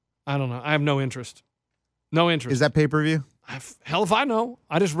 I don't know. I have no interest. No interest. Is that pay-per-view? Hell if I know.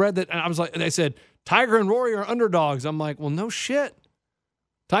 I just read that, and I was like, they said Tiger and Rory are underdogs. I'm like, well, no shit.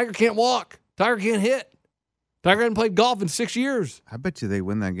 Tiger can't walk. Tiger can't hit. Tiger hadn't played golf in 6 years. I bet you they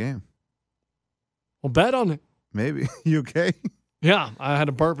win that game. Well, bet on it. Maybe. You okay? Yeah, I had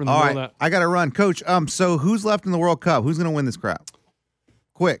a burp in the All middle right, of that. I got to run. Coach, so who's left in the World Cup? Who's going to win this crap?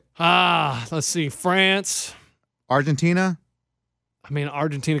 Quick. Let's see. France. Argentina. I mean,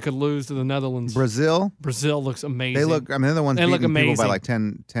 Argentina could lose to the Netherlands. Brazil. Brazil looks amazing. They look, I mean, they're the ones they beating look amazing. people by like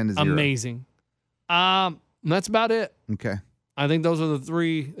 10-0. Amazing. That's about it. Okay. I think those are the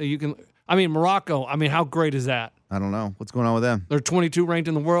three that you can. I mean, Morocco. I mean, how great is that? I don't know. What's going on with them? They're 22 ranked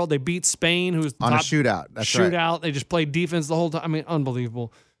in the world. They beat Spain, who's on top a shootout. That's shootout. Right. They just played defense the whole time. I mean,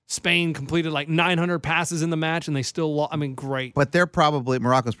 unbelievable. Spain completed like 900 passes in the match, and they still lost. I mean, great. But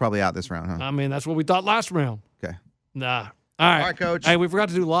Morocco's probably out this round, huh? I mean, that's what we thought last round. Okay. Nah. All right. All right, Coach. Hey, we forgot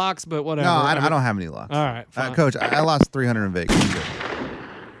to do locks, but whatever. No, I don't have any locks. All right. Fine. Coach, I lost 300 in Vegas. I'm good.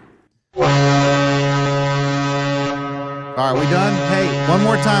 All right, we done? Hey,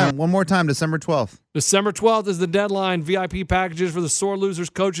 one more time, December 12th. December 12th is the deadline. VIP packages for the Sore Losers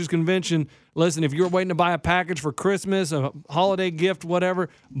Coaches Convention. Listen, if you're waiting to buy a package for Christmas, a holiday gift, whatever,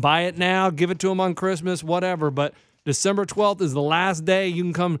 buy it now. Give it to them on Christmas, whatever. But December 12th is the last day. You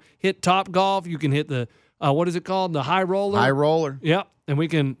can come hit Top Golf. You can hit the, what is it called? The High Roller? High Roller. Yep. And we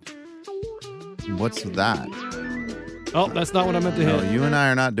can. What's that? Oh, that's not what I meant to hit. No, you and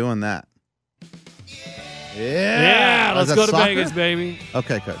I are not doing that. Yeah, let's go to soccer? Vegas, baby.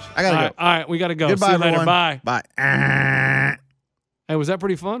 Okay, Coach. I got to go. All right, we got to go. Goodbye, See you later. everyone. Bye. Bye. Hey, was that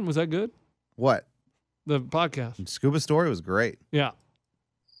pretty fun? Was that good? What? The podcast. Scuba Story was great. Yeah.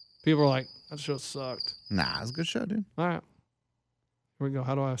 People are like, that show sucked. Nah, it was a good show, dude. All right. Here we go.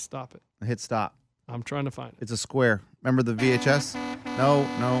 How do I stop it? Hit stop. I'm trying to find it. It's a square. Remember the VHS?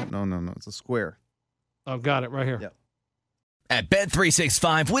 No. It's a square. Oh, got it right here. Yep. At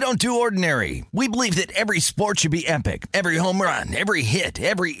Bet365, we don't do ordinary. We believe that every sport should be epic. Every home run, every hit,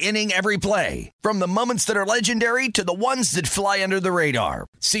 every inning, every play. From the moments that are legendary to the ones that fly under the radar.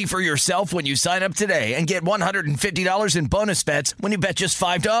 See for yourself when you sign up today and get $150 in bonus bets when you bet just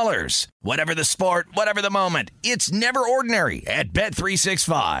 $5. Whatever the sport, whatever the moment, it's never ordinary at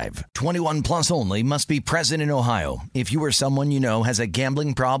Bet365. 21 plus only. Must be present in Ohio. If you or someone you know has a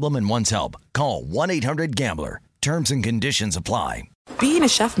gambling problem and wants help, call 1-800-GAMBLER. Terms and conditions apply. Being a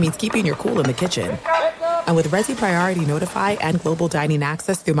chef means keeping your cool in the kitchen. And with Resi Priority Notify and Global Dining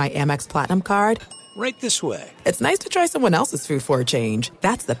Access through my Amex Platinum card, Right this way. it's nice to try someone else's food for a change.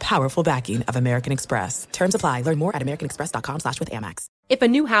 That's the powerful backing of American Express. Terms apply. Learn more at americanexpress.com/withAmex. If a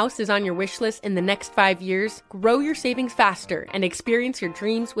new house is on your wish list in the next 5 years, grow your savings faster and experience your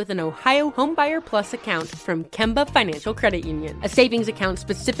dreams with an Ohio Homebuyer Plus account from Kemba Financial Credit Union. A savings account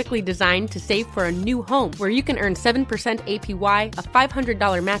specifically designed to save for a new home where you can earn 7% APY, a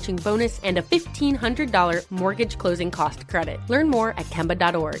 $500 matching bonus, and a $1,500 mortgage closing cost credit. Learn more at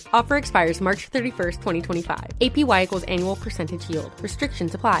Kemba.org. Offer expires March 31st, 2025. APY equals annual percentage yield.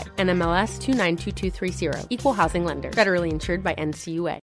 Restrictions apply. NMLS 292230. Equal housing lender. Federally insured by NCUA.